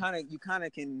so you kind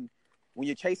of can, when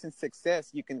you're chasing success,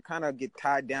 you can kind of get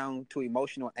tied down to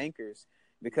emotional anchors,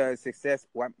 because success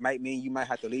might mean you might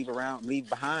have to leave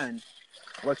behind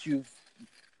what you've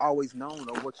always known,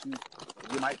 or what you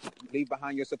might leave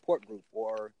behind your support group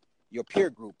or your peer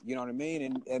group. You know what I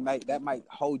mean? And that might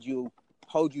hold you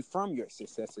from your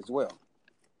success as well.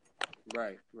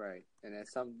 Right. And then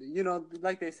some,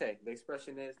 like they say, the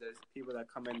expression is there's people that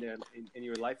come in there in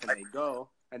your life and they go,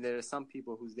 and there are some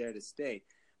people who's there to stay.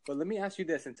 But let me ask you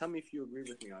this, and tell me if you agree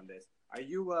with me on this. Are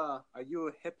you a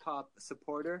hip hop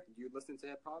supporter? Do you listen to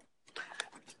hip hop?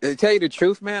 To tell you the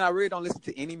truth, man, I really don't listen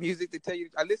to any music. To tell you,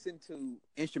 I listen to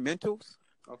instrumentals,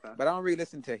 Okay. but I don't really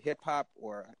listen to hip hop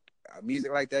or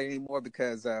music like that anymore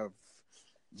because of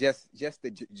just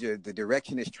the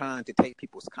direction it's trying to take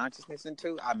people's consciousness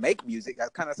into. I make music. I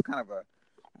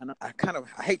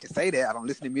hate to say that I don't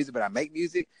listen to music, but I make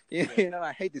music. You know,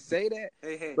 I hate to say that,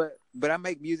 Hey. but I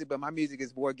make music, but my music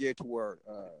is more geared toward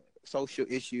social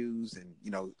issues, and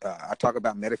I talk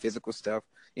about metaphysical stuff.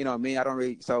 You know what I mean? I don't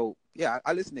really. So yeah,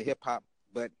 I listen to hip hop,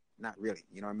 but not really.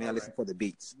 You know what I mean? I listen for the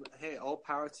beats. Hey, all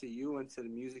power to you and to the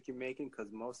music you're making,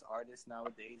 because most artists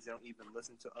nowadays don't even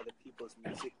listen to other people's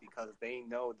music because they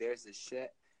know theirs is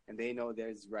shit and they know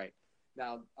theirs is right.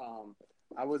 Now,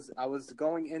 I was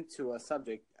going into a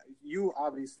subject. You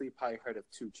obviously probably heard of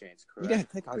 2 Chainz, correct? You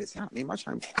didn't take all this out, man. My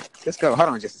time. Let's go. Hold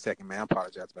on just a second, man. I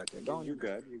apologize about that. You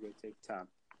good. You good. Take time.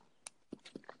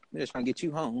 I'm just trying to get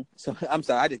you home. So I'm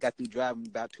sorry. I just got through driving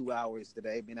about 2 hours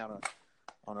today. Been out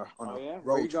on a road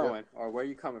Where you trip. going, or where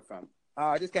you coming from?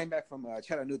 I just came back from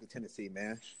Chattanooga, Tennessee,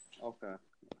 man. Okay.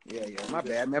 Yeah. My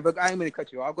bad, man. But I ain't gonna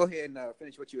cut you off. Go ahead and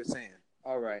finish what you were saying.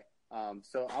 All right.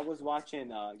 So I was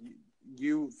watching.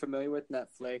 You familiar with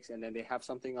Netflix? And then they have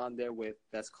something on there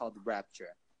that's called Rapture,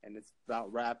 and it's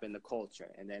about rap and the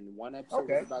culture. And then one episode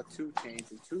was about 2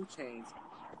 Chainz, and 2 Chainz.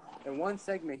 In one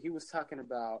segment, he was talking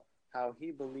about how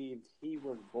he believed he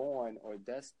was born or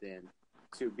destined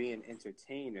to be an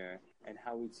entertainer, and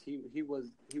how he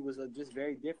was just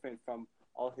very different from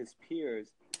all his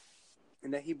peers,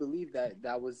 and that he believed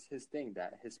that was his thing,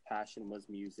 that his passion was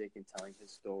music and telling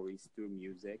his stories through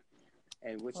music,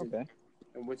 and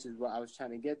which is what I was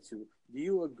trying to get to. Do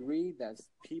you agree that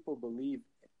people believe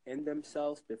in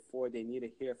themselves before they need to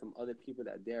hear from other people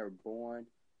that they're born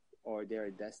or they're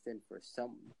destined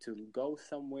to go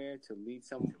somewhere, to lead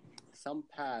some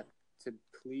path to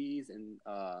please and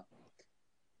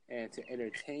to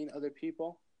entertain other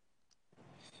people?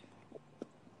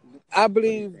 I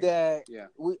believe that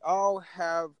we all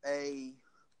have a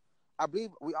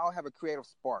creative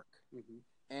spark.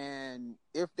 Mm-hmm. And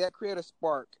if that creative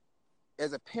spark,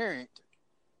 as a parent,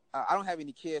 I don't have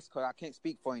any kids because I can't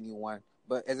speak for anyone,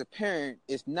 but as a parent,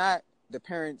 it's not the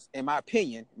parents, in my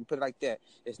opinion, and put it like that,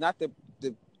 it's not the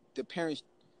parents'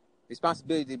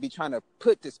 responsibility to be trying to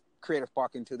put this creative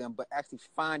spark into them, but actually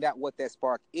find out what that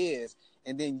spark is,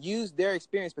 and then use their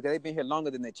experience because they've been here longer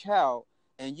than the child,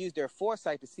 and use their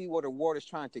foresight to see where the world is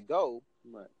trying to go,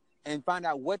 right, and find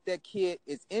out what that kid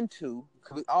is into.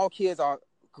 Because all kids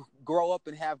grow up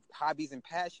and have hobbies and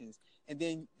passions, and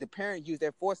then the parent use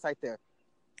their foresight to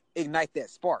ignite that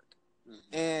spark.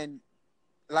 Mm-hmm. And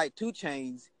like 2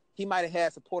 Chainz, he might have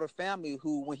had supportive family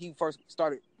who, when he first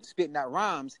started spitting out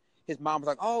rhymes, his mom was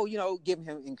like, oh, giving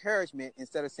him encouragement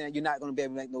instead of saying, you're not going to be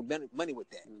able to make no money with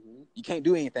that. Mm-hmm. You can't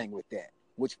do anything with that,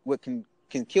 which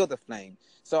can kill the flame.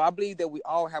 So I believe that we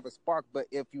all have a spark, but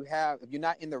if you're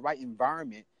not in the right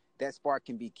environment, that spark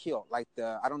can be killed. Like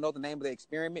I don't know the name of the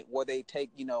experiment where they take,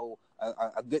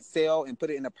 a good cell and put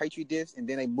it in a petri dish, and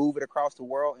then they move it across the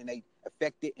world and they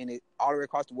affect it, and it all the way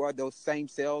across the world, those same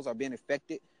cells are being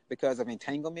affected because of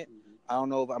entanglement. Mm-hmm. I don't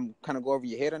know if I'm kind of go over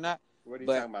your head or not. What are you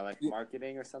talking about, like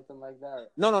marketing or something like that?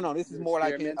 No. This is more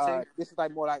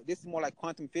like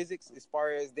quantum physics, as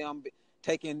far as them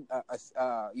taking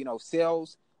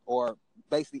cells or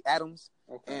basically atoms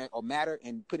or matter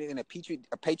and putting it in a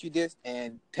petri dish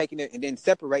and taking it and then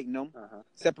separating them,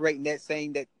 separating that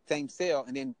same cell,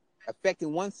 and then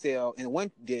affecting one cell in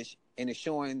one dish, and it's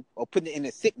showing, or putting it in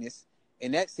a sickness,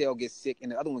 and that cell gets sick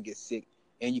and the other one gets sick,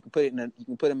 and you can put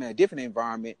them in a different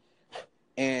environment,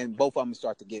 and both of them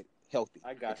start to get healthy.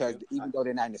 I got because you. Even though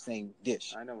they're not in the same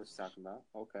dish. I know what you're talking about.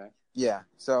 Okay. Yeah.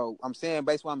 So I'm saying,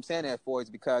 based what I'm saying that for is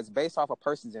because based off a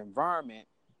person's environment,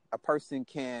 a person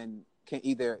can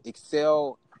either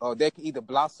excel, or they can either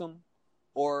blossom,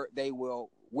 or they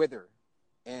will wither,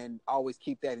 and always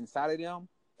keep that inside of them,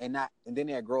 and then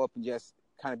they'll grow up and just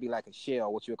kind of be like a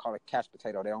shell, what you would call a couch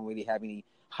potato. They don't really have any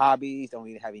hobbies, don't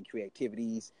really have any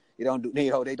creativities. They don't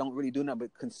really do nothing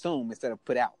but consume instead of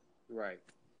put out. Right.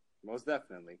 Most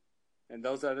definitely. And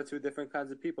those are the 2 different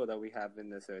kinds of people that we have in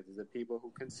this earth. There's the people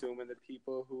who consume and the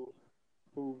people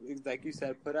who, like you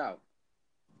said, put out.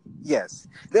 Yes,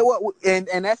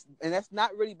 and that's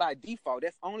not really by default.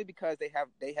 That's only because they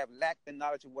have lacked the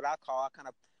knowledge of what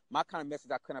my kind of message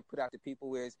I kind of put out to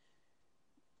people is,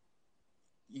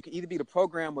 you can either be the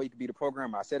program or you can be the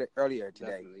programmer. I said it earlier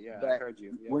today. Definitely, yeah, but I heard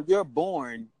you. Yeah. When you're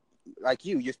born, like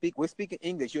we're speaking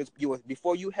English.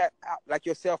 Before you had, like,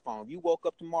 your cell phone. You woke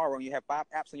up tomorrow and you have 5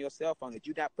 apps on your cell phone that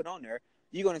you not put on there.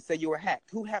 You're gonna say you were hacked.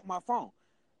 Who hacked my phone?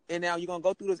 And now you're gonna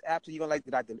go through those apps and you're gonna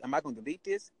am I gonna delete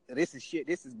this? This is shit.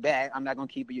 This is bad. I'm not gonna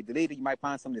keep it. You delete it. You might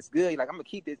find something that's good. You're like, I'm gonna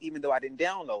keep this even though I didn't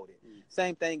download it.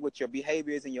 Same thing with your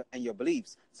behaviors and your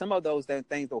beliefs. Some of those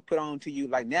things will put on to you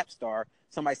like Napstar.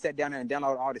 Somebody sat down there and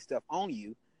downloaded all this stuff on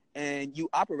you, and you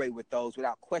operate with those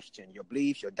without question. Your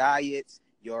beliefs, your diets,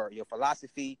 your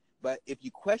philosophy. But if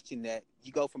you question that,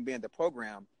 you go from being the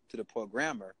program to the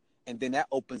programmer, and then that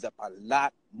opens up a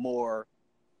lot more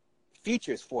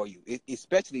futures for you,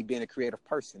 especially being a creative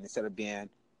person instead of being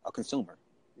a consumer.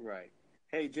 Right.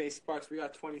 Hey, Jay Sparks, we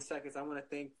got 20 seconds. I want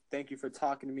to thank you for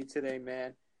talking to me today,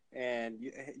 man. And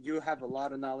you have a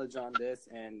lot of knowledge on this.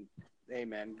 And, hey,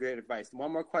 man, great advice.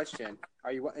 One more question.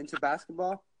 Are you into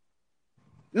basketball?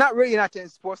 Not really, not in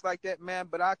sports like that, man.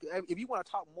 But if you want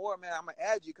to talk more, man, I'm going to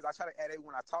add you because I try to add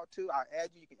everyone I talk to. I'll add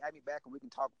you. You can add me back and we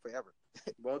can talk forever.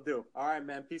 Will do. All right,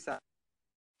 man. Peace out.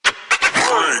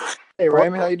 Hey,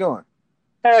 Raymond, how you doing?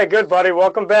 Hey, good, buddy.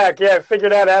 Welcome back. Yeah, I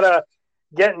figured out how to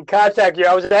get in contact with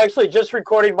you. I was actually just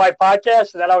recording my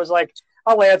podcast, and then I was like,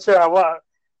 I'll answer.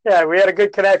 Yeah, we had a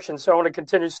good connection, so I want to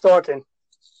continue stalking.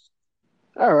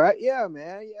 All right. Yeah,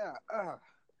 man. Yeah.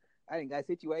 I didn't got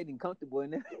situated and comfortable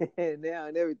in there now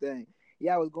and everything.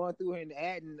 Yeah, I was going through and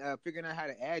adding, figuring out how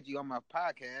to add you on my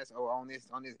podcast or on this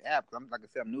app. I'm, like I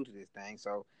said, I'm new to this thing,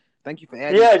 so thank you for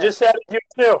adding. Yeah, just added you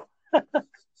too.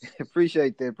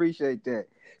 Appreciate that.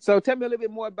 So tell me a little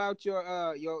bit more about your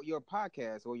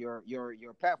podcast or your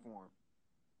platform.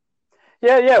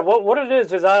 Yeah. What it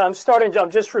is I'm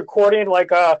just recording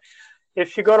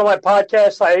if you go to my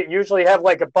podcast, I usually have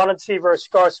like abundancy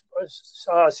versus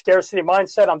scarcity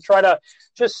mindset. I'm trying to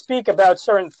just speak about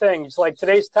certain things. Like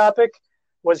today's topic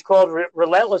was called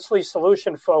relentlessly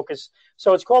solution focused.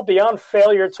 So it's called Beyond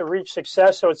Failure to Reach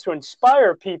Success. So it's to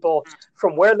inspire people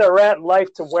from where they're at in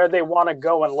life to where they want to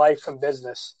go in life and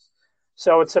business.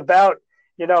 So it's about,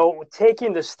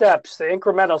 taking the steps, the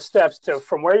incremental steps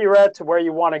from where you're at to where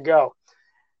you want to go.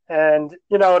 And,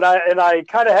 and I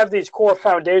kind of have these core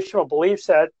foundational beliefs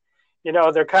that,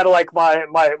 they're kind of like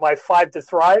my 5 to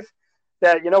thrive,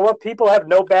 that, people have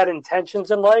no bad intentions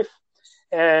in life.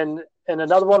 And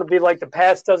another one would be like the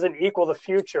past doesn't equal the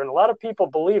future. And a lot of people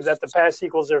believe that the past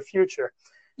equals their future.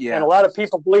 Yeah. And a lot of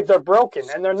people believe they're broken,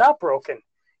 and they're not broken.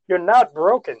 You're not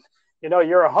broken.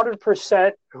 You're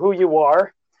 100% who you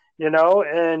are,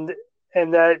 and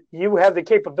that you have the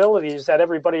capabilities that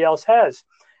everybody else has.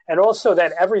 And also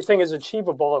that everything is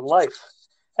achievable in life.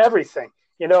 Everything.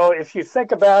 If you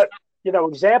think about,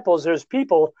 examples, there's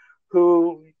people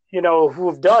who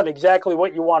have done exactly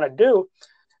what you want to do.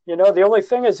 The only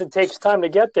thing is it takes time to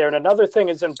get there. And another thing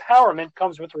is empowerment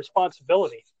comes with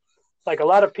responsibility. Like a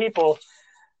lot of people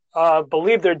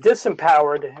believe they're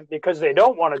disempowered because they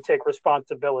don't want to take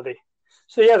responsibility.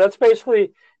 So, yeah, that's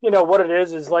basically, what it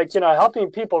is like,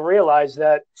 helping people realize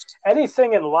that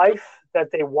anything in life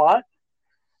that they want,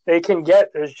 they can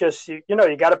get. There's just, you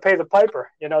got to pay the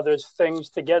piper. There's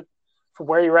things to get from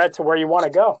where you're at to where you want to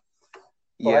go.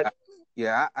 Yeah.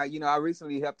 I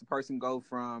recently helped a person go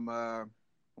from,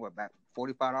 about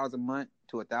 $45 a month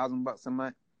to $1,000 a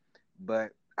month,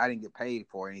 but I didn't get paid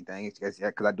for anything. It's just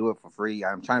because I do it for free.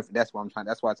 That's why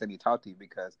I said to talk to you,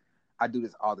 because I do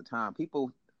this all the time.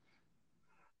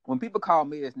 When people call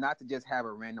me, it's not to just have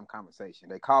a random conversation.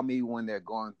 They call me when they're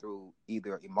going through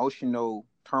either emotional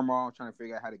turmoil, trying to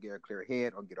figure out how to get a clear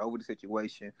head or get over the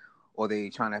situation, or they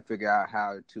trying to figure out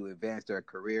how to advance their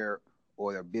career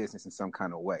or their business in some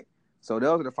kind of way. So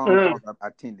those are the phone calls I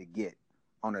tend to get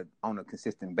on a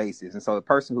consistent basis. And so the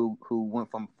person who went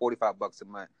from $45 a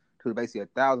month to basically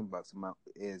 $1,000 a month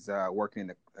is working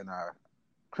in a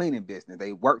cleaning business.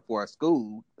 They work for a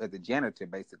school as a janitor,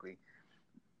 basically,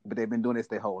 but they've been doing this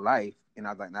their whole life. And I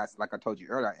was like, that's like I told you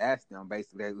earlier. I asked them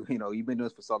basically, you've been doing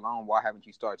this for so long. Why haven't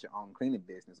you started your own cleaning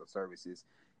business or services?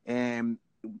 And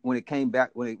when it came back,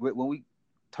 when we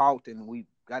talked and we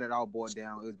got it all boiled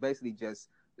down, it was basically just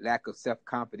lack of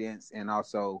self-confidence and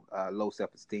also low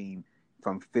self-esteem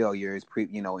from failures,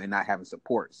 and not having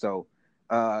support. So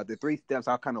the 3 steps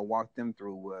I kind of walked them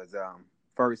through was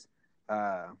first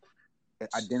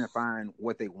identifying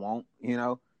what they want.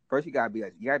 First you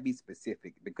gotta be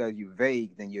specific, because you're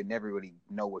vague, then you'll never really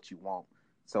know what you want.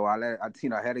 So I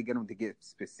had to get them to get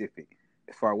specific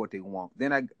as far as what they want.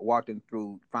 Then I walked them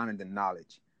through finding the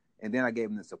knowledge, and then I gave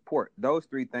them the support. Those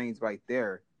 3 things right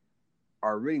there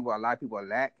are really what a lot of people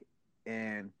lack.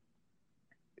 And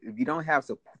if you don't have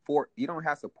support,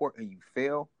 and you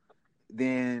fail,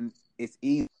 then it's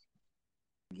easy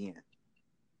again.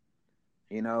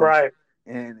 Right.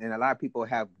 And a lot of people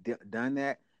have done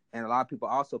that, and a lot of people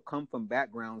also come from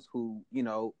backgrounds who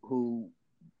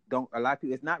don't. A lot of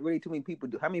people. It's not really too many people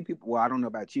do. How many people? Well, I don't know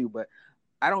about you, but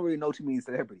I don't really know too many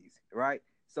celebrities, right?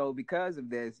 So because of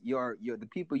this, your the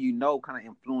people you know kind of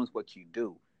influence what you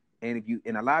do. And if you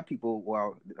and a lot of people,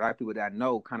 well, a lot of people that I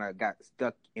know kind of got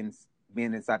stuck in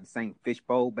being inside the same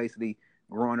fishbowl, basically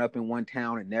growing up in one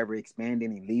town and never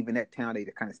expanding and leaving that town. They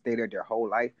just kind of stay there their whole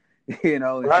life, and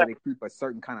so Right. they keep a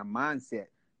certain kind of mindset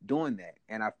doing that.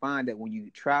 And I find that when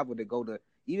you travel to go to,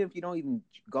 even if you don't even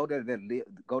go there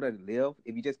to live,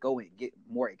 if you just go and get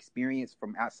more experience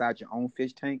from outside your own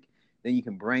fish tank, then you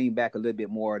can bring back a little bit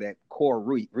more of that core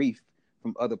reef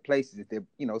from other places that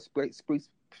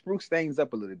spruce things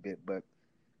up a little bit. But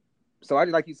so I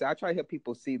like you said, I try to help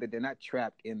people see that they're not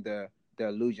trapped in the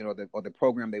illusion or the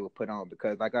program they were put on.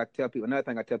 Because like I tell people, another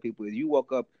thing I tell people is, you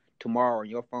woke up tomorrow and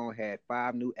your phone had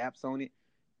 5 new apps on it.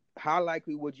 How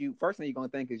likely would you? First thing you're gonna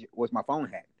think is, was my phone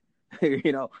hacked?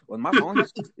 Was my phone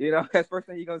hacked? That's the first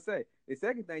thing you're gonna say. The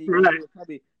second thing you're gonna do is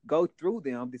probably go through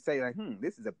them to say like,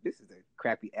 this is a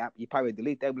crappy app. You probably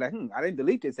delete that. Be like, I didn't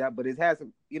delete this app, but it has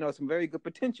some very good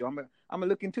potential. I'm gonna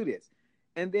look into this.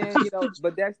 And then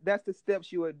but that's the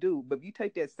steps you would do. But if you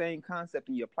take that same concept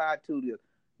and you apply it to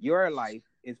your life,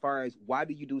 as far as why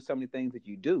do you do some of the things that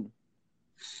you do,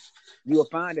 you will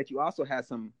find that you also have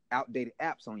some outdated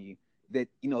apps on you that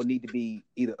need to be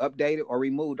either updated or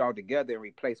removed altogether and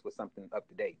replaced with something up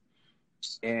to date.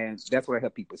 And that's what I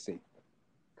help people see.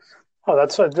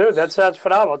 Oh, dude, that sounds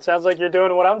phenomenal. It sounds like you're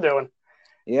doing what I'm doing.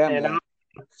 Yeah, man.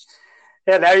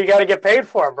 Yeah, now you got to get paid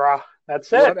for it, bro.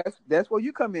 That's it. Well, that's where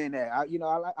you come in at.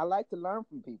 I like to learn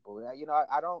from people.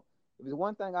 I don't. If there's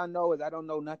one thing I know is I don't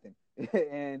know nothing.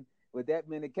 And with that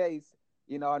being the case,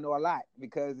 I know a lot,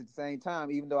 because at the same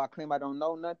time, even though I claim I don't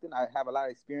know nothing, I have a lot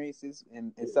of experiences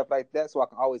and stuff like that, so I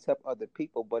can always help other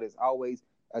people. But it's always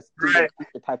a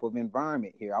type of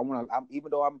environment here.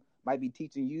 Even though I might be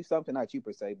teaching you something, not you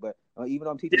per se, but even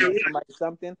though I'm teaching somebody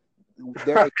something,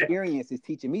 their experience is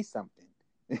teaching me something.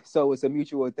 So it's a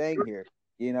mutual thing here,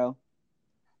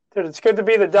 Dude, it's good to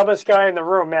be the dumbest guy in the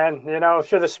room, man. If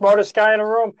you're the smartest guy in the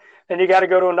room, then you got to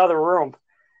go to another room.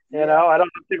 I don't know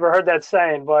if you've ever heard that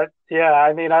saying, but yeah,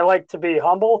 I mean, I like to be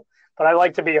humble, but I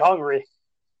like to be hungry.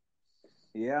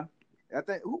 Yeah. I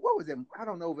think, what was it? I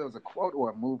don't know if it was a quote or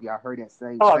a movie. I heard that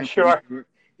saying. Oh, I'm sure.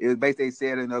 It was basically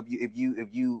said, if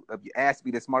you ask to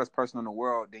be the smartest person in the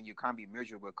world, then you can't be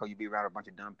miserable because you be around a bunch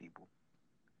of dumb people.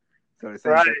 So the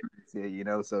same thing said,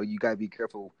 so you gotta be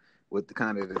careful with the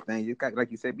kind of the thing. You got,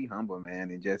 like you said, be humble,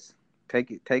 man, and just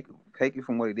take it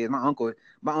from what it is. My uncle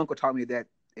taught me that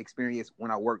experience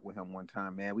when I worked with him one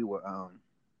time, man. We were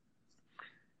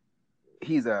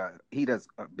he does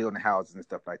building houses and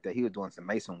stuff like that. He was doing some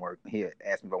mason work. He had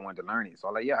asked me if I wanted to learn it, so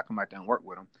I was like, yeah, I come out there and work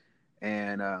with him.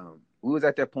 And we was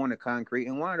at that point of concrete,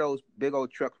 and one of those big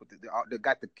old trucks with that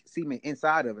got the cement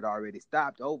inside of it already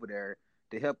stopped over there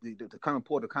to help to come and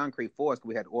pour the concrete for us, because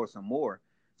we had to order some more.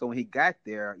 So when he got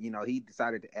there, he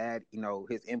decided to add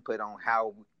his input on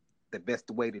how the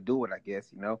best way to do it, I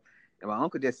guess. And my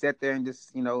uncle just sat there and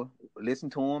just,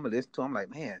 listened to him. Like,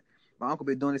 man, my uncle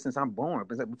been doing this since I'm born.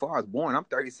 Before I was born, I'm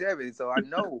 37, so I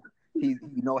know he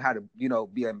know how to,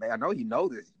 be a man. I know he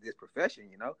knows this profession,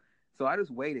 So I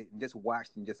just waited and just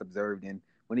watched and just observed. And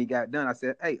when he got done, I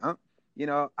said, hey, I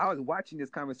was watching this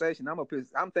conversation. I'm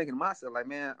thinking to myself, like,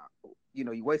 man,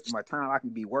 you wasting my time. I can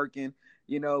be working,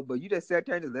 but you just sat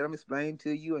there and just let him explain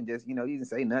to you, and just, you didn't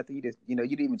say nothing. You just, you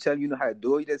didn't even tell him how to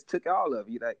do it. You just took all of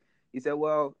it. He said,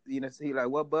 well, he like,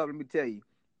 well, Bub, let me tell you,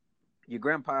 your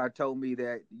grandpa told me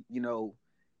that, no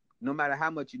matter how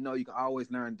much you can always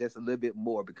learn just a little bit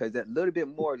more, because that little bit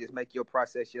more just make your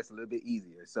process just a little bit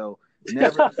easier. So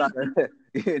never try to.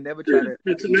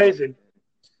 It's amazing.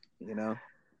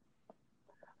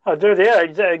 Oh, dude, yeah,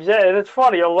 exactly. And it's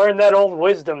funny, you'll learn that old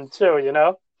wisdom too.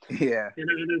 Yeah.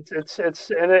 It's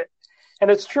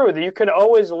true that you can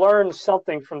always learn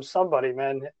something from somebody,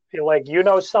 man. Like,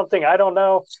 something I don't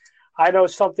know, I know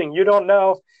something you don't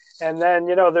know, and then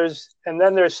there's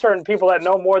certain people that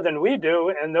know more than we do,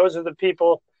 and those are the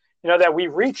people that we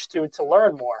reach to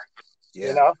learn more.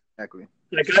 Yeah, exactly.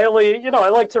 Like, I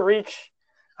like to reach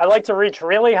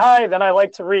really high, then I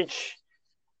like to reach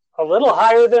a little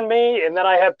higher than me, and then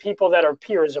I have people that are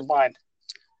peers of mine,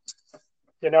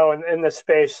 in this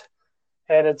space.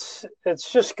 And it's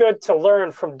just good to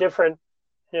learn from different,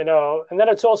 and then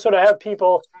it's also to have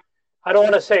people, I don't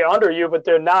want to say under you, but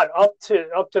they're not up to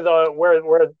the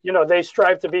where they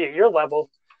strive to be at your level,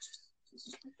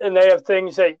 and they have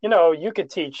things that you could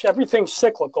teach. Everything's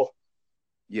cyclical.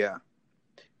 Yeah.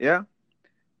 You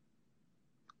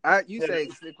say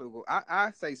cyclical.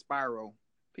 I say spiral.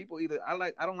 People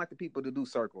I don't like the people to do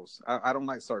circles. I don't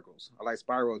like circles. I like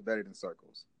spirals better than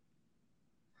circles.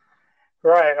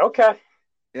 Right. Okay.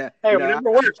 Yeah, Hey, you know,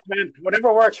 whatever works, man.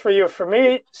 Whatever works for you. For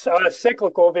me, it's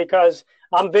cyclical because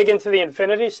I'm big into the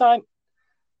infinity sign,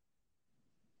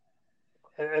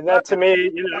 and that to me,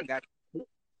 I got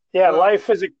yeah, well, life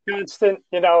is a constant,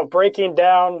 breaking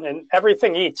down, and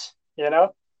everything eats.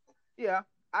 yeah,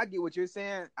 I get what you're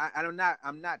saying.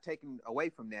 I'm not taking away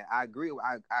from that. I agree.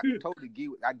 I totally get.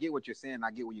 I get what you're saying.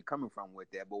 I get where you're coming from with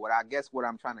that. But what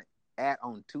I'm trying to add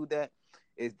on to that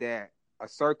is that a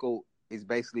circle is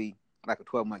basically like a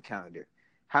 12-month calendar.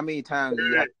 How many times do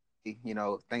you have,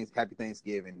 things, happy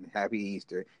Thanksgiving, happy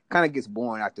Easter? Kind of gets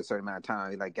boring after a certain amount of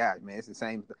time. You're like, God, man, it's the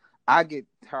same. I get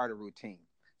tired of routine.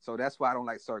 So that's why I don't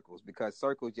like circles, because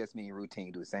circles just mean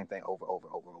routine. Do the same thing over, over,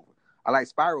 over, over. I like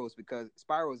spirals because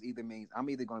spirals either means I'm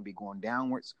either going to be going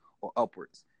downwards or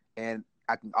upwards, and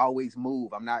I can always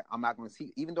move. I'm not going to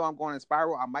see, even though I'm going in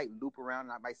spiral, I might loop around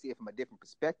and I might see it from a different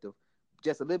perspective,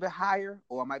 just a little bit higher,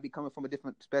 or I might be coming from a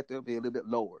different perspective, be a little bit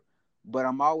lower. But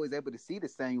I'm always able to see the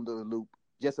same little loop,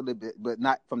 just a little bit, but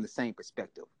not from the same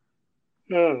perspective.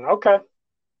 Okay,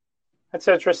 that's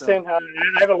So, interesting. I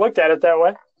haven't looked at it that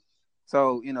way.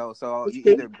 so That's you're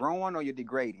cool. either growing or you're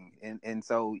degrading, and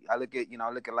so I look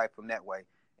at life from that way,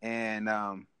 and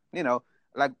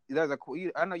like there's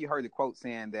I know you heard the quote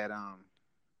saying that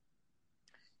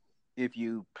if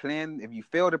you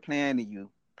fail to plan, then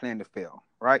you plan to fail,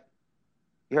 right?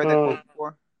 You heard that quote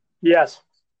before? Yes.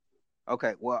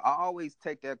 Okay, well, I always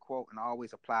take that quote and I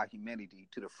always apply humanity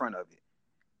to the front of it.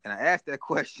 And I ask that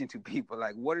question to people,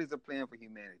 like, what is the plan for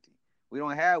humanity? We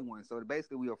don't have one. So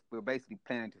basically, we're basically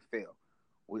planning to fail.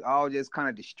 We all just kind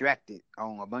of distracted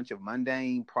on a bunch of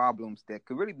mundane problems that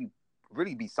could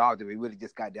really be solved if we really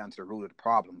just got down to the root of the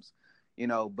problems,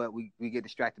 but we get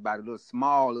distracted by the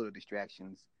little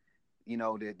distractions,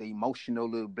 the emotional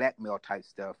little blackmail type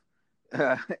stuff,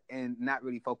 and not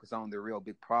really focus on the real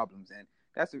big problems. And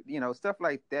that's, stuff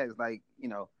like that is like,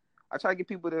 I try to get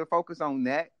people to focus on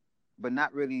that, but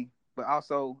not really, but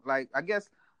also, like, I guess,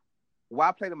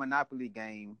 why play the Monopoly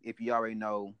game if you already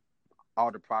know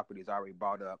all the properties already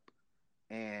bought up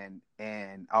and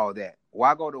all that?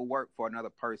 Why go to work for another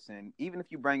person? Even if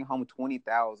you bring home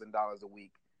 $20,000 a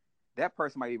week, that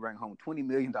person might be bringing home $20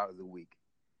 million a week.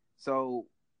 So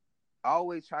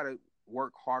always try to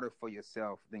work harder for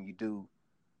yourself than you do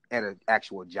at an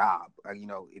actual job.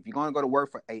 If you're going to go to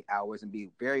work for 8 hours and be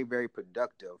very, very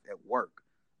productive at work,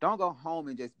 don't go home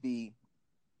and just be,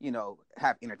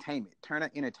 have entertainment. Turn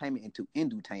that entertainment into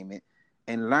indutainment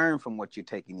and learn from what you're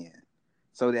taking in,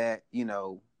 so that,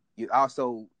 you're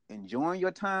also enjoying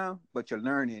your time, but you're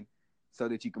learning so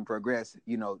that you can progress,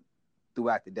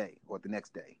 throughout the day or the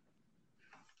next day.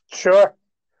 Sure.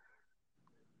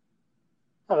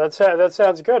 Oh, that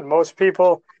sounds good. Most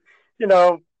people, you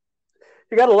got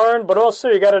to learn, but also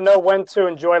you got to know when to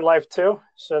enjoy life too.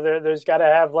 So there's got to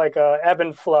have like a ebb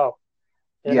and flow,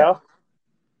 you Yeah. know?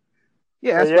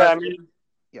 Yeah, So that's yeah, right. I mean,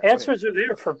 Yeah, go ahead. answers are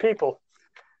there for people.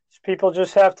 People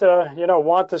just have to,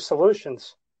 want the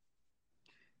solutions.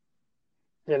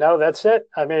 That's it.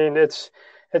 I mean, it's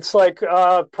like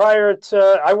prior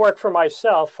to I work for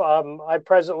myself. I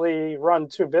presently run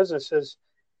two businesses,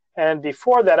 and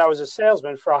before that, I was a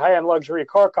salesman for a high-end luxury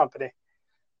car company.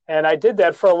 And I did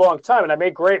that for a long time, and I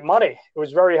made great money. It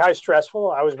was very high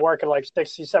stressful. I was working like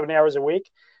 60, 70 hours a week,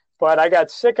 but I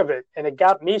got sick of it, and it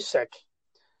got me sick.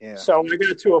 Yeah. So I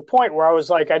got to a point where I was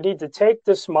like, I need to take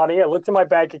this money. I looked at my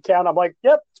bank account. I'm like,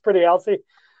 yep, it's pretty healthy.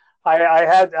 I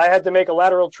had to make a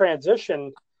lateral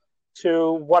transition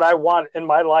to what I want in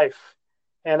my life.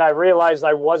 And I realized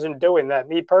I wasn't doing that,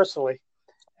 me personally.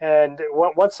 And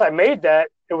once I made that,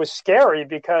 it was scary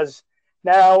because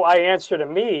now I answer to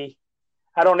me.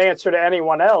 I don't answer to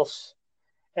anyone else.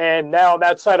 And now I'm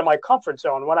outside of my comfort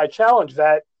zone. When I challenged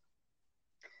that,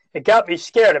 it got me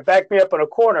scared. It backed me up in a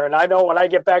corner. And I know when I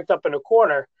get backed up in a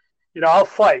corner, I'll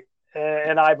fight.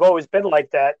 And I've always been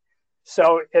like that.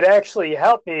 So it actually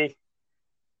helped me.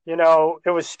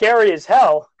 It was scary as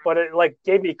hell, but it like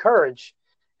gave me courage.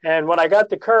 And when I got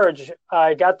the courage,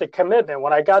 I got the commitment.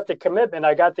 When I got the commitment,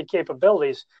 I got the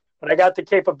capabilities. When I got the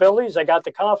capabilities, I got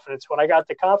the confidence. When I got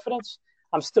the confidence,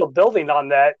 I'm still building on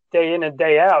that day in and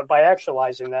day out by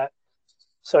actualizing that.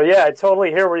 So yeah, I totally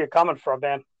hear where you're coming from,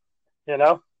 man.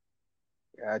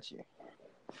 Gotcha.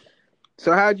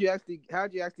 So how'd you actually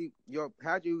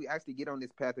get on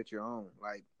this path that you're on?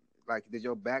 Like did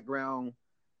your background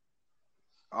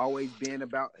always been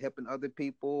about helping other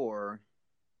people, or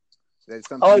that's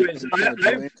something Always. you kind of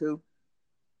go into?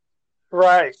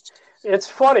 Right. It's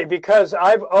funny because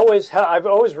I've always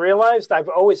realized I've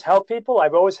always helped people.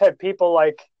 I've always had people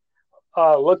like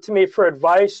look to me for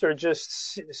advice or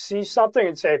just see something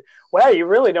and say, "Wow, you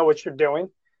really know what you're doing."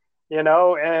 and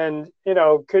and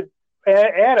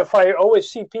if I always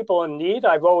see people in need,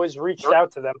 I've always reached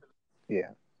out to them. Yeah.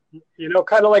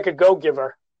 Kind of like a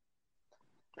go-giver.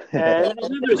 And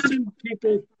then there's some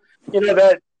people,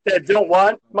 that don't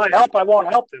want my help. I won't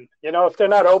help them. If they're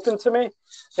not open to me,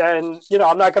 then,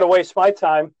 I'm not going to waste my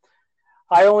time.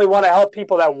 I only want to help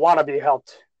people that want to be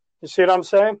helped. You see what I'm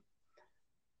saying?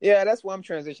 Yeah, that's what I'm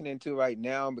transitioning to right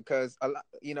now because,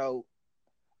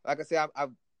 like I said,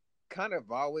 I've kind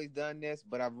of always done this,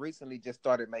 but I've recently just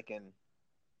started making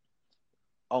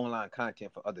online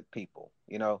content for other people,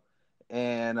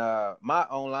 and my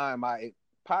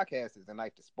podcast is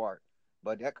Ignite the Spark,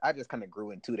 but I just kind of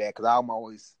grew into that because I'm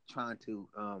always trying to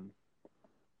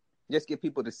just get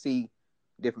people to see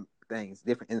different things,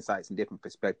 different insights, and different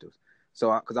perspectives.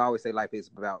 So, because I always say life is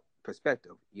about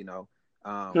perspective, no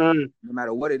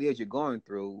matter what it is you're going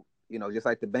through, just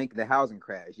like the housing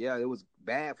crash. Yeah, it was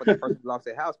bad for the person who lost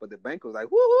their house, but the bank was like,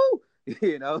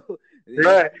 woohoo,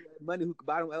 right? Money who could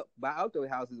buy outdoor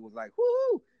houses was like,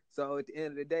 woohoo. So at the end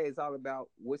of the day, it's all about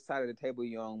which side of the table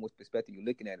you're on, which perspective you're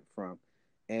looking at it from.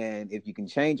 And if you can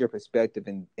change your perspective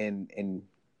and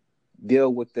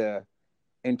deal with the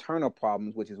internal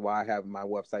problems, which is why I have my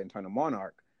website, Internal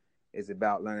Monarch, is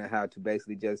about learning how to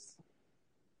basically just,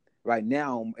 right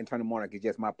now, Internal Monarch is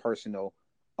just my personal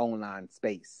online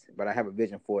space, but I have a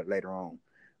vision for it later on.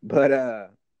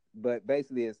 But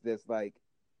basically it's just like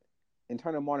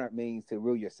Internal Monarch means to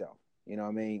rule yourself. You know what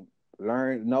I mean?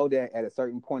 Know that at a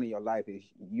certain point in your life is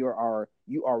you are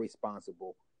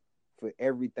responsible for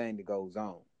everything that goes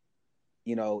on.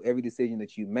 Every decision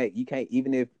that you make, you can't,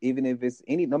 even if it's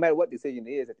no matter what decision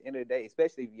it is, at the end of the day,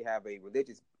 especially if you have a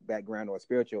religious background or a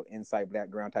spiritual insight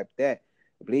background type of that,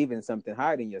 believe in something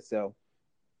higher than yourself,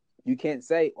 you can't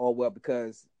say, oh, well,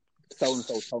 because so and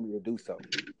so told me to do so.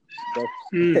 At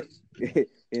the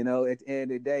end of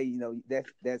the day,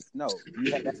 that's no.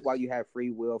 That's why you have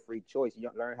free will, free choice. You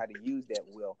learn how to use that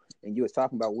will. And you was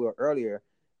talking about will earlier,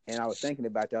 and I was thinking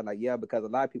about that. Like, yeah, because a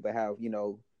lot of people have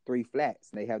 3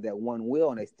 flats, and they have that one will,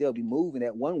 and they still be moving.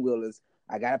 That one will is,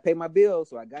 I gotta pay my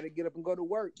bills, so I gotta get up and go to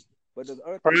work. But those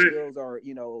other 3 wills are,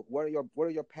 what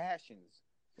are your passions?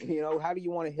 How do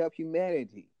you want to help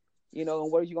humanity? And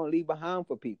what are you going to leave behind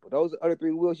for people? Those are the other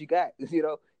 3 wheels you got,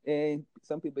 and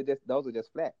some people those are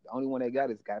just flat. The only one they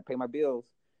got is got to pay my bills.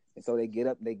 And so they get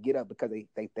up because they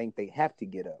think they have to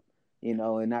get up, and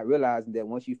not realizing that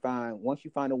once you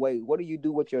find a way, what do you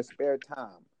do with your spare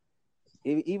time?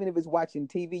 Even if it's watching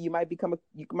TV, you might be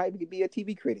a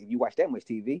TV critic if you watch that much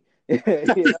TV. But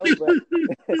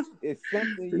it's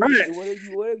something. Right.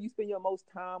 Whatever you spend your most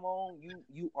time on,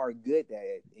 you are good at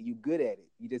it, and you good at it.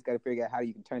 You just got to figure out how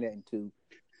you can turn that into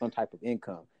some type of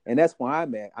income, and that's where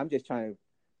I'm at. I'm just trying to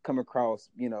come across,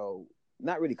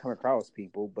 not really come across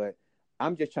people, but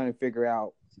I'm just trying to figure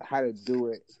out how to do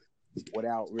it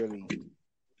without really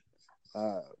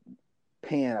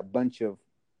paying a bunch of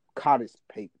college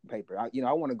paper.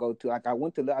 I want to go to, I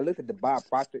looked at the Bob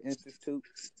Proctor Institute,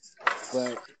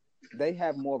 but they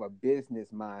have more of a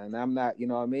business mind. And I'm not,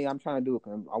 I'm trying to do it.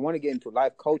 I want to get into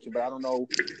life coaching, but I don't know.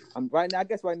 Right now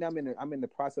I'm in the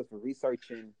process of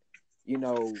researching,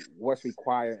 what's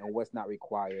required and what's not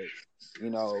required.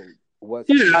 Yeah,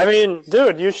 I mean,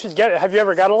 dude, you should have you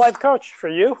ever got a life coach for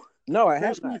you? No, I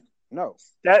have not. No.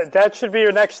 That should be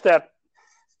your next step,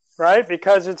 right?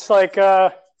 Because it's like,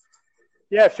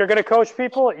 yeah, if you're going to coach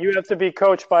people, you have to be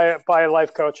coached by a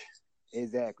life coach.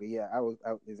 Exactly. Yeah,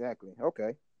 exactly.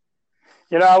 Okay.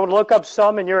 I would look up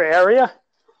some in your area.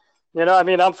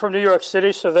 I'm from New York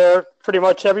City, so they're pretty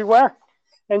much everywhere.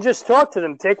 And just talk to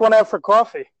them. Take one out for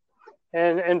coffee,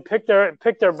 and pick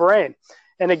their brain.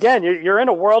 And again, you're in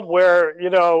a world where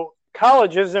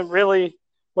college isn't really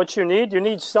what you need. You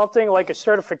need something like a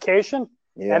certification,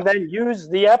 and then use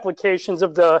the applications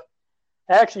of the.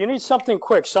 Actually, you need something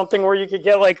quick, something where you could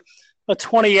get like a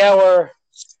 20-hour,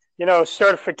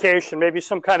 certification, maybe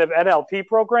some kind of NLP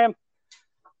program,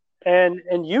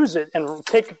 and use it and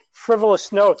take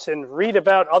frivolous notes and read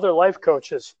about other life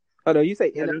coaches. Oh no, you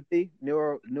say NLP,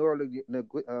 neuro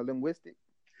linguistic.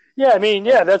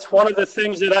 Yeah, that's one of the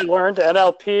things that I learned.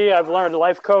 NLP, I've learned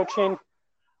life coaching.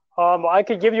 I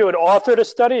could give you an author to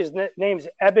study. His name's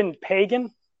Eben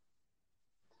Pagan.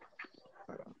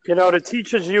 That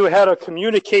teaches you how to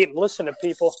communicate and listen to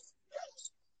people.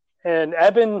 And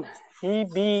Eben,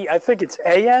 I think it's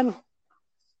A-N.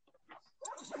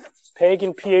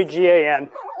 Pagan, P-A-G-A-N.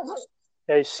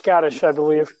 Yeah, he's Scottish, I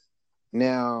believe.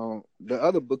 Now, the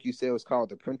other book you said was called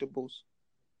The Printables.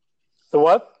 The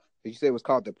what? Did you say it was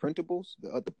called The Printables?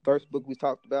 The first book we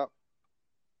talked about?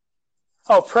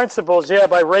 Oh, Principles, yeah,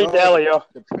 by Ray Dalio.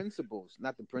 The Principles,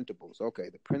 not the Printables. Okay,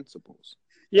 the Principles.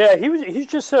 Yeah, he's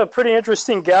just a pretty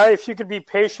interesting guy. If you could be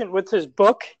patient with his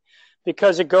book,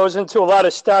 because it goes into a lot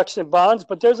of stocks and bonds,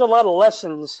 but there's a lot of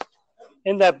lessons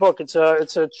in that book. It's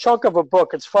a chunk of a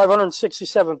book. It's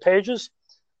 567 pages,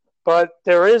 but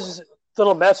there is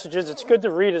little messages. It's good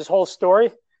to read his whole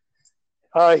story.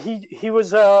 He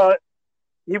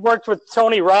worked with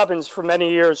Tony Robbins for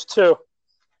many years too.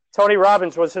 Tony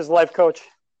Robbins was his life coach.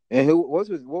 And what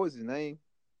was his name?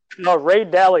 No, Ray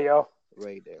Dalio.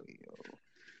 Ray Dalio.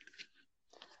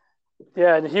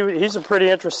 Yeah, and he's a pretty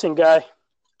interesting guy.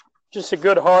 Just a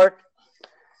good heart,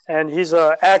 and he's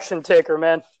an action taker,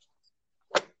 man.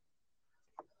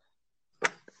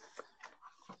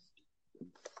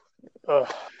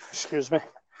 Excuse me.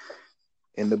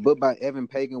 And the book by Evan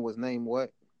Pagan was named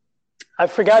what? I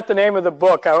forgot the name of the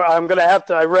book. I'm going to have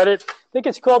to. I read it. I think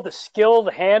it's called The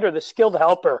Skilled Hand or The Skilled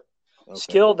Helper. Okay.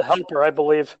 Skilled Helper, I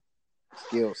believe.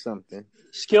 Skilled something.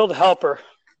 Skilled Helper,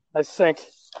 I think.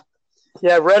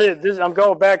 Yeah, I read it. I'm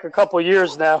going back a couple of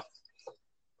years now.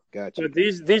 Gotcha. But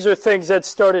these are things that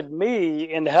started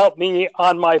me and helped me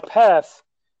on my path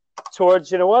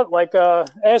towards, like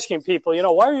asking people,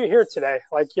 why are you here today?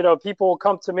 Like, people will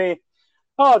come to me,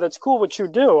 oh, that's cool what you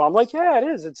do. I'm like, yeah, it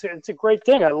is. It's a great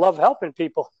thing. I love helping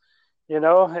people, and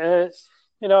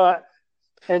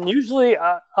usually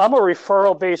I'm a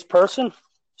referral-based person.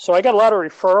 So I got a lot of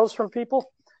referrals from people,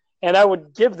 and I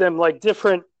would give them like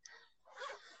different,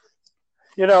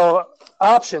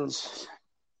 options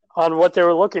on what they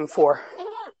were looking for,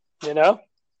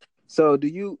 So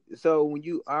when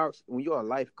you're a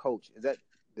life coach, is that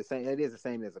the same? It is the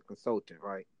same as a consultant,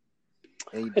 right?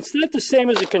 It's not the same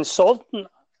as a consultant.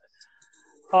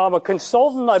 A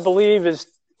consultant, I believe, is,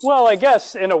 well, I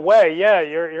guess in a way, yeah,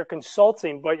 you're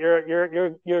consulting, but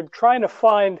you're trying to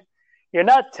find. You're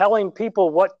not telling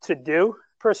people what to do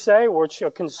per se. Which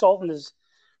a consultant is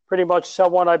pretty much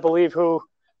someone, I believe, who,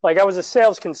 like, I was a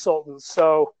sales consultant,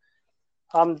 so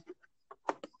I'm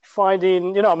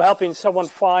finding, I'm helping someone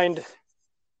find,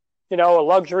 a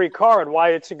luxury car and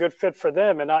why it's a good fit for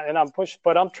them, and I'm pushing,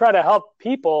 but I'm trying to help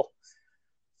people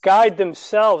guide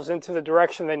themselves into the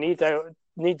direction they need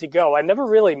to go. I never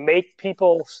really make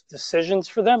people's decisions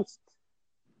for them.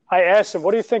 I ask them,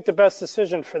 what do you think the best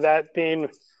decision for that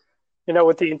being,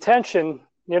 with the intention,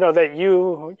 that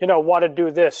you, want to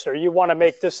do this, or you want to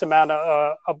make this amount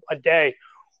a day,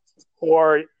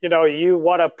 or,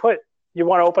 you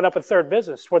want to open up a third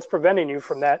business. What's preventing you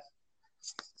from that?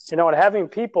 And having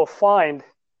people find,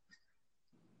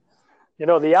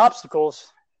 the obstacles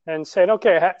and saying,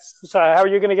 okay, so how are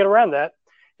you going to get around that?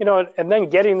 And then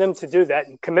getting them to do that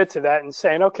and commit to that and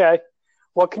saying, okay,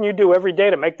 what can you do every day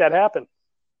to make that happen?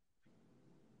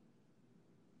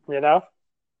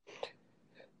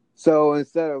 So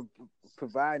instead of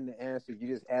providing the answer, you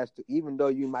just ask, even though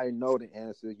you might know the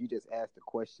answer, you just ask the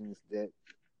questions that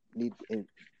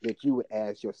you would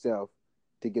ask yourself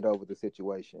to get over the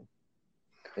situation,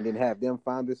 and then have them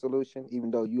find the solution.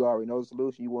 Even though you already know the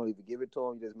solution, you won't even give it to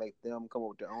them. You just make them come up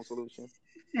with their own solution.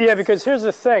 Yeah, because here's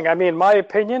the thing. I mean, my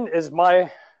opinion is my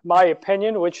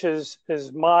opinion, which is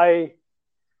my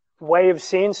way of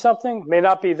seeing something, may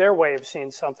not be their way of seeing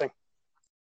something.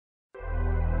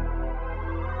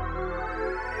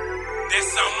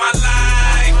 That's on my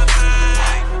life.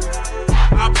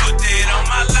 I put that on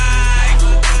my life.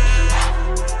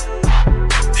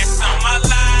 That's on my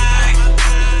life.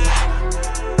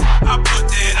 I put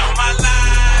that on my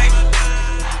life.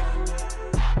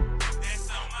 That's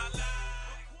on my life.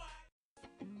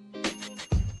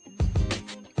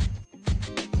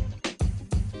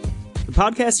 The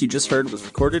podcast you just heard was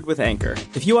recorded with Anchor.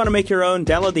 If you want to make your own,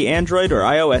 download the Android or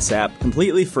iOS app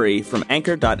completely free from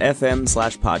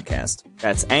anchor.fm/podcast.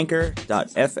 That's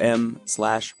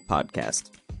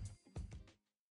anchor.fm/podcast.